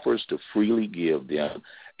offers to freely give them,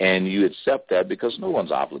 and you accept that because no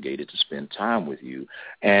one's obligated to spend time with you.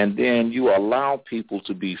 And then you allow people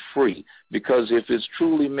to be free, because if it's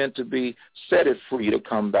truly meant to be, set it free to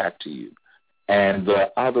come back to you. And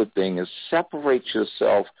the other thing is separate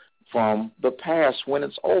yourself from the past. When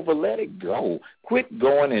it's over, let it go. Quit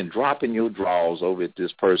going and dropping your drawers over at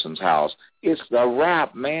this person's house. It's the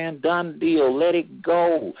wrap, man. Done deal. Let it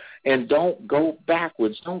go. And don't go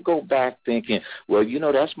backwards. Don't go back thinking, well,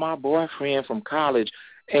 that's my boyfriend from college,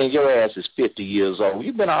 and your ass is 50 years old.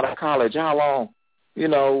 You've been out of college how long?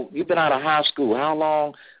 You've been out of high school how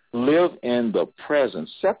long? Live in the present.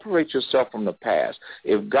 Separate yourself from the past.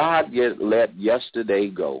 If God let yesterday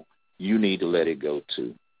go, you need to let it go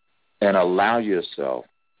too. And allow yourself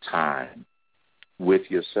time with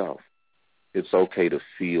yourself. It's okay to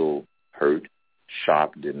feel hurt,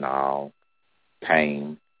 shock, denial,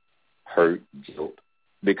 pain, hurt, guilt.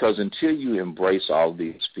 Because until you embrace all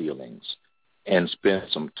these feelings and spend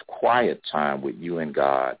some quiet time with you and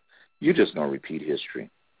God, you're just going to repeat history.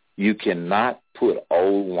 You cannot put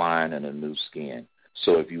old wine in a new skin.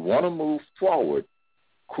 So if you want to move forward,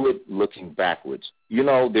 quit looking backwards.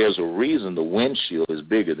 There's a reason the windshield is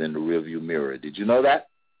bigger than the rearview mirror. Did you know that?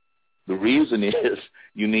 The reason is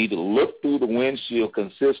you need to look through the windshield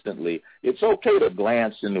consistently. It's okay to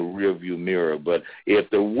glance in the rearview mirror, but if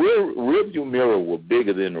the rearview mirror were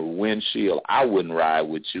bigger than the windshield, I wouldn't ride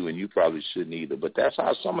with you, and you probably shouldn't either. But that's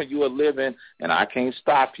how some of you are living, and I can't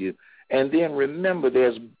stop you. And then remember,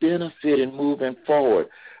 there's benefit in moving forward.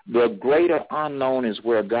 The greater unknown is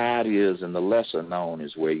where God is, and the lesser known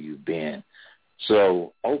is where you've been.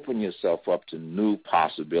 So open yourself up to new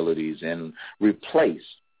possibilities and replace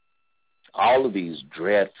all of these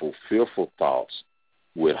dreadful, fearful thoughts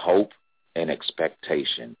with hope and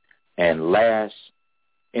expectation. And last,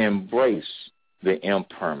 embrace the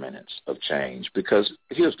impermanence of change. Because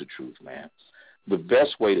here's the truth, man. The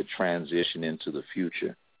best way to transition into the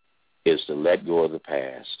future is to let go of the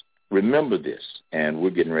past. Remember this, and we're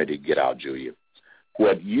getting ready to get out, Julia.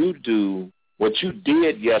 What you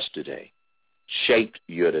did yesterday shaped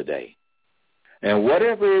your today. And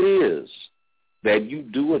whatever it is that you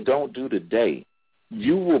do or don't do today,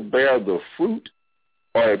 you will bear the fruit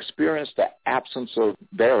or experience the absence of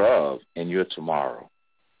thereof in your tomorrow.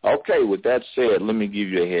 Okay, with that said, let me give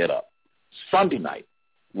you a head up. Sunday night,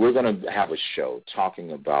 we're going to have a show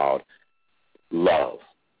talking about love,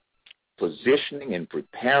 positioning and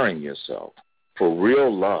preparing yourself for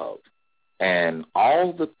real love, and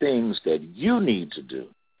all the things that you need to do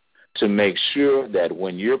to make sure that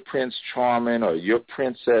when your Prince Charming or your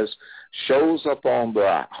princess shows up on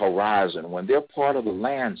the horizon, when they're part of the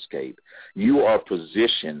landscape, you are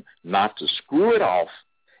positioned not to screw it off,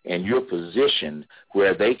 and you're positioned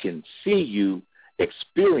where they can see you,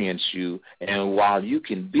 experience you, and while you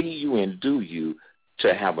can be you and do you,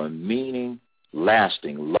 to have a meaning,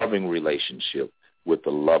 lasting, loving relationship with the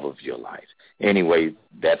love of your life. Anyway,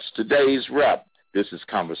 that's today's wrap. This is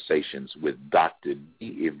Conversations with Dr.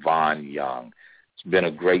 D. Yvonne Young. It's been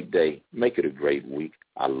a great day. Make it a great week.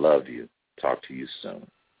 I love you. Talk to you soon.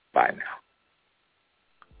 Bye now.